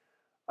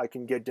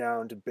can get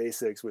down to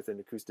basics with an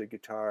acoustic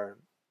guitar.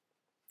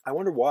 I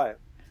wonder why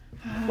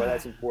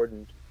that's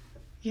important.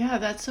 Yeah,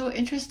 that's so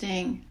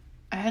interesting.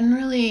 I hadn't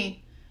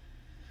really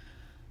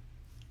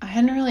I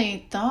hadn't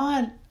really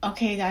thought,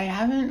 okay, I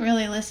haven't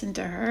really listened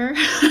to her.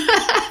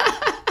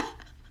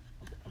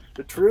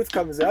 The truth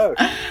comes out.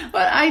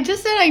 But I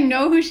just said I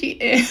know who she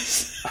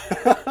is.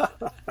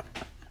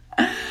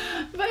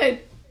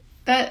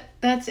 But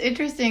that's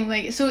interesting.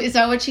 Like, so is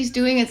that what she's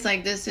doing? It's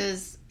like this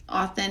is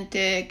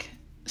authentic,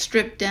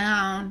 stripped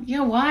down.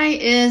 Yeah, why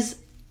is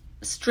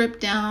stripped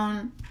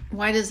down?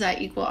 Why does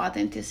that equal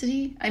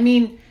authenticity? I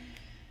mean,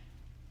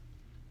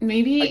 I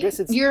maybe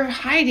guess it's you're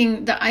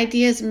hiding. The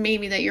idea is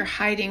maybe that you're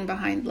hiding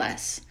behind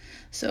less.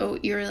 So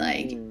you're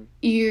like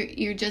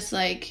you're just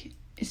like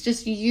it's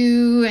just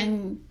you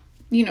and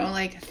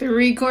like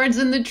three chords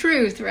and the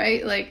truth,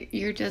 right? Like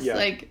you're just yeah.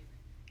 like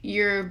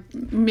you're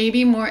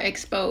maybe more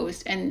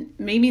exposed, and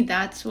maybe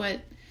that's what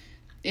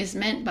is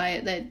meant by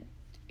it, that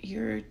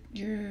you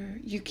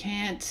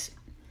can't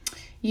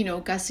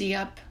gussy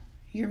up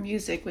your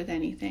music with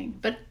anything.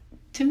 But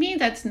to me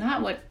that's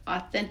not what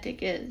authentic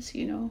is.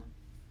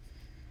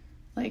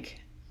 Like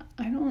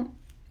I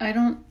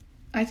don't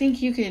I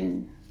think you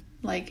can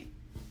like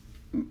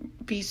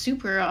be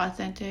super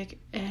authentic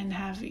and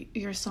have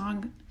your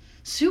song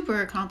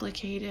super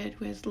complicated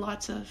with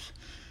lots of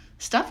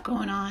stuff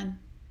going on.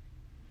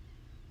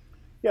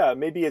 Yeah,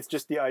 maybe it's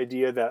just the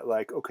idea that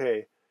like,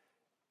 okay,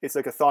 it's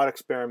like a thought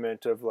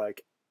experiment of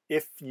like,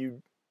 if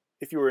you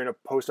if you were in a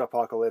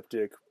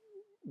post-apocalyptic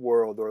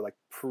world, or like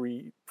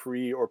pre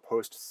or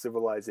post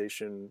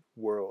civilization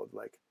world,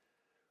 like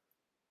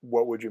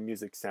what would your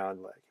music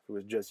sound like if it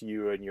was just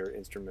you and your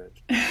instrument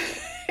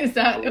Is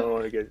that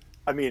alone again?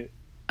 I mean,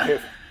 if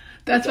is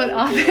that's that what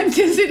what you're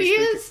authenticity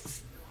speaking?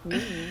 is?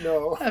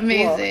 No.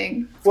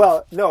 Amazing.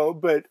 Well, no,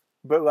 but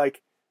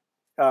like,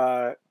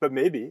 but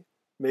maybe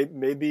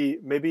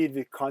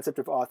the concept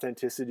of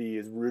authenticity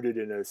is rooted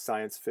in a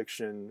science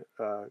fiction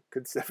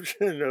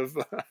conception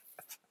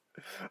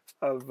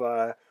of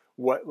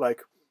what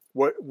like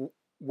what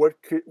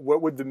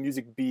what would the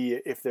music be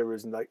if there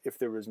was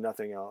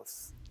nothing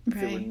else, if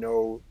there were Right.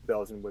 no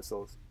bells and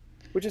whistles,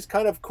 which is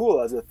kind of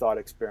cool as a thought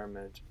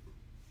experiment.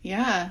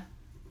 Yeah.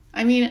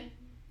 I mean,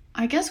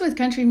 I guess with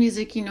country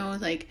music,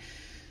 like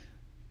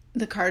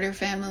the Carter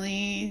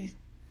family,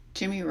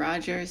 Jimmy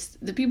Rogers,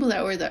 the people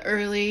that were the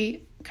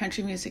early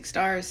country music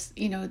stars,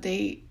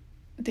 they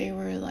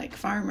were like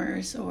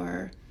farmers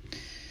or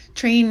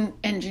train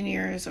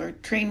engineers or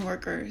train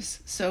workers.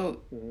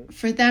 So Mm-hmm.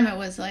 for them it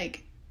was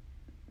like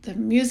the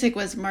music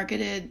was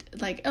marketed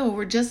like, oh,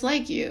 we're just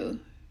like you,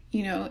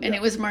 and Yeah,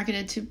 it was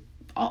marketed to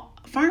all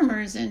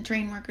farmers and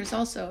train workers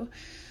also.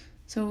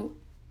 So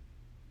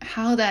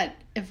how that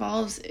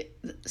evolves,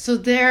 so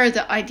there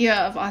the idea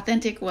of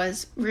authentic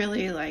was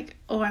really like,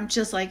 oh, I'm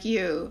just like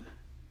you,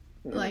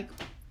 mm-hmm. like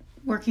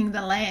working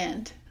the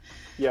land.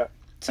 Yeah,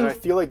 and I So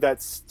feel like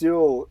that's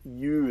still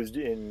used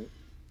in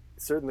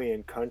certainly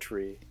in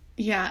country,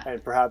 yeah,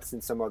 and perhaps in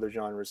some other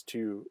genres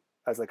too,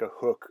 as like a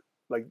hook.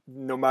 Like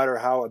no matter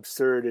how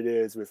absurd it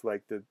is, with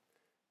like the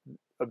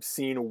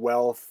obscene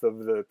wealth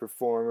of the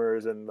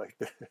performers and like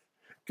the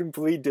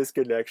complete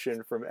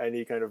disconnection from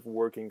any kind of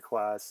working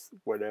class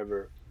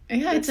whatever,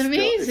 yeah, it's it's still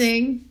it's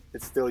amazing.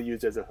 it's still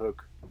used as a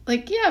hook.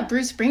 Like, yeah,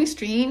 Bruce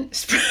Springsteen.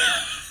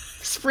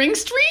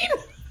 Springsteen?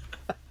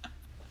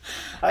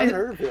 I haven't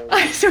heard of him.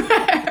 I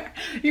swear.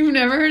 You've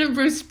never heard of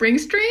Bruce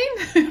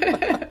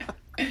Springsteen?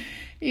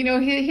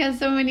 He has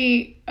so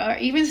many,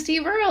 even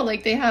Steve Earle,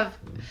 like they have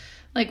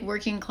like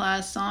working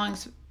class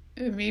songs.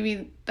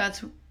 Maybe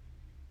that's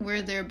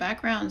where their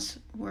backgrounds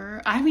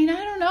were. I mean,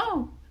 I don't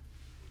know.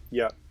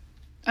 Yeah.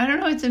 I don't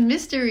know. It's a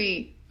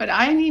mystery, but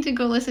I need to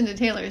go listen to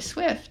Taylor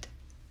Swift.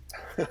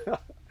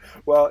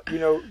 Well,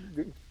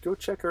 go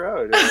check her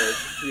out.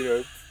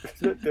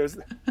 There's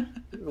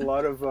a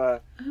lot of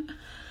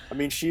I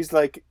mean, she's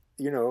like,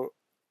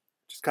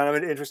 just kind of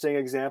an interesting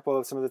example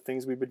of some of the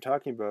things we've been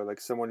talking about,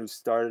 like someone who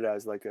started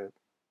as like a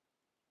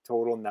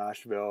total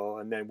Nashville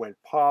and then went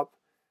pop,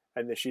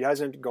 and then she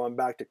hasn't gone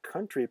back to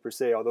country per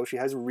se, although she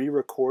has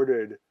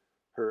re-recorded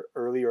her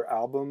earlier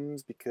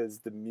albums because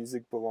the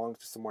music belongs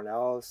to someone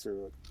else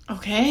or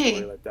okay,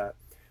 something like that.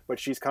 But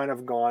she's kind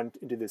of gone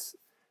into this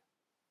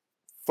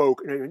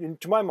folk. And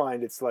to my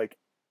mind, it's like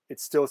it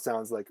still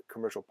sounds like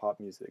commercial pop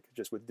music,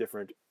 just with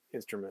different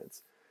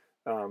instruments,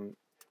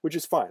 which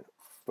is fine,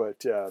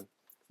 but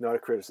not a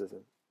criticism.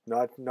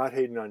 Not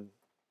hating on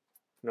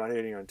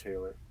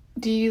Taylor.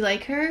 Do you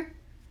like her?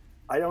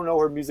 I don't know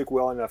her music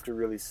well enough to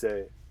really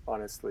say,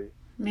 honestly.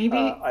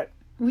 Maybe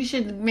we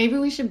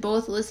should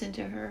both listen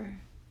to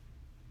her.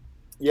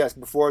 Yes,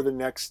 before the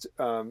next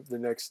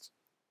the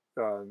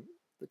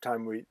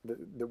time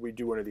that we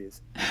do one of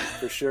these,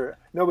 for sure.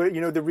 No, but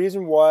the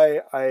reason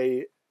why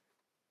I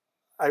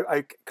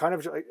kind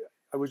of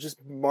I was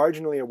just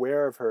marginally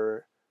aware of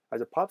her as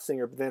a pop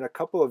singer, but then a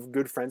couple of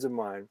good friends of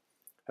mine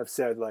have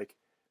said like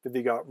that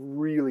they got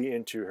really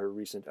into her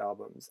recent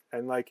albums,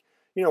 and like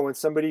when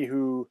somebody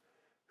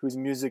whose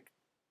music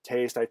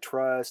taste I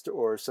trust,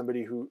 or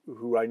somebody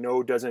who I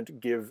know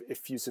doesn't give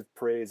effusive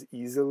praise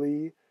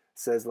easily,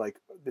 says like,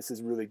 this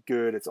is really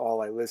good, it's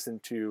all I listen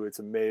to, it's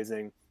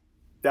amazing,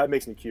 that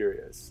makes me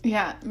curious.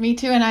 Yeah, me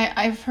too. And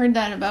I've heard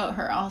that about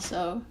her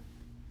also.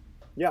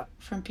 Yeah.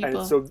 From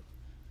people.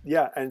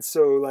 And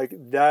so like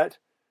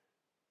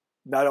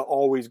that'll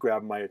always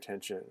grab my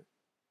attention.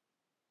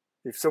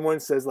 If someone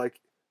says like,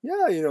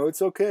 yeah,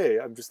 it's okay,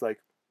 I'm just like,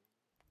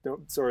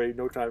 no, sorry,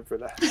 no time for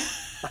that.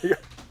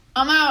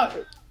 I'm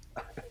out.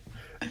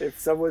 If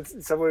someone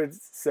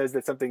says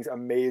that something's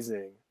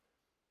amazing,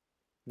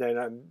 then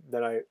I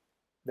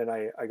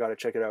got to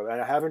check it out.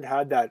 And I haven't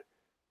had that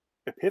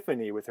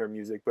epiphany with her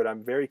music, but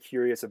I'm very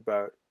curious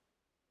about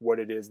what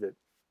it is that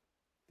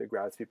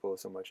grabs people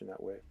so much in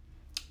that way.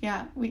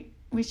 Yeah, we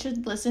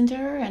should listen to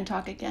her and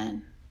talk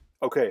again.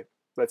 Okay,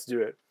 let's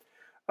do it.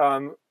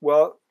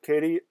 Well,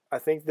 Katie, I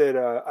think that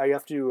I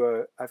have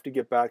to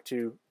get back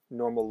to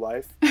normal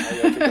life. I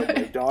got to take out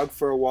my dog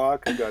for a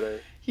walk. I got to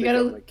pick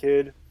up my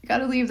kid. You got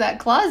to leave that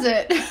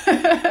closet.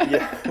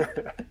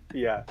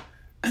 Yeah,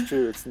 it's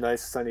true. It's a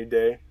nice sunny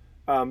day.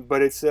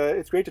 But it's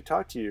great to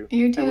talk to you.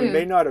 You too. And we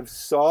may not have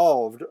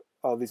solved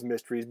all these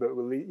mysteries, but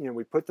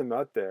we put them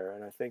out there,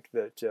 and I think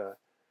that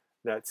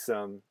that's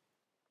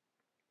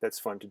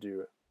fun to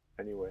do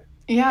anyway.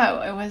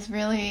 Yeah, it was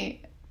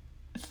really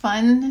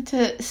fun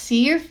to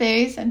see your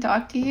face and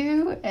talk to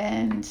you,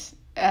 and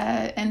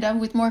end up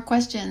with more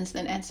questions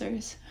than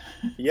answers.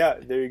 Yeah,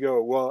 there you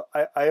go. Well,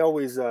 I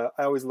always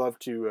love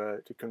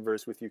to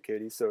converse with you,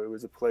 Katie. So it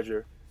was a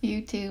pleasure.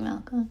 You too,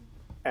 Malcolm.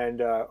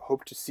 And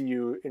hope to see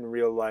you in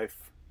real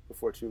life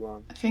before too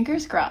long.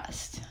 Fingers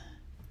crossed.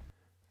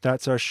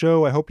 That's our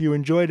show. I hope you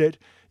enjoyed it.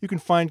 You can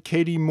find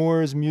Katie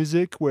Moore's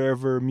music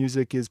wherever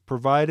music is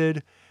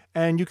provided,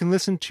 and you can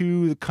listen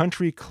to the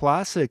Country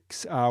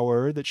Classics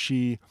Hour that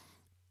she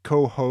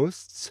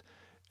co-hosts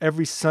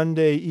every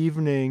Sunday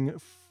evening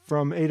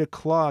from 8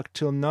 o'clock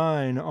till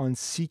 9 on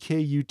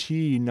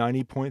CKUT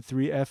 90.3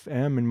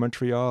 FM in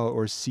Montreal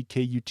or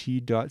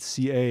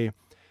ckut.ca.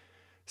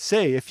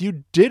 Say, if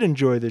you did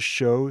enjoy this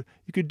show,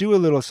 you could do a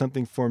little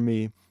something for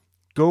me.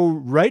 Go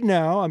right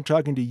now, I'm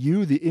talking to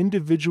you, the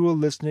individual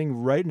listening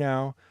right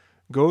now.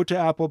 Go to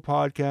Apple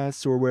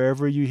Podcasts or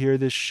wherever you hear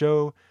this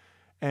show,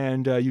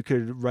 and you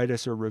could write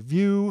us a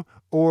review,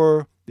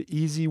 or the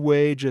easy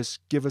way, just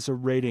give us a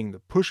rating. The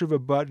push of a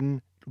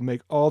button will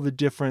make all the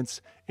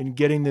difference in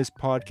getting this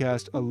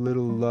podcast a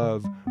little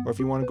love. Or if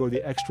you want to go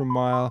the extra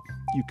mile,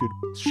 you could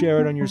share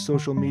it on your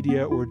social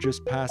media or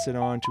just pass it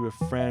on to a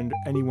friend,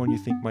 anyone you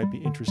think might be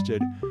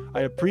interested.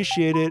 I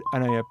appreciate it,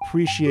 and I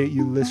appreciate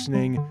you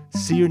listening.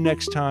 See you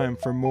next time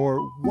for more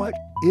What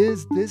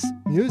Is This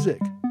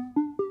Music?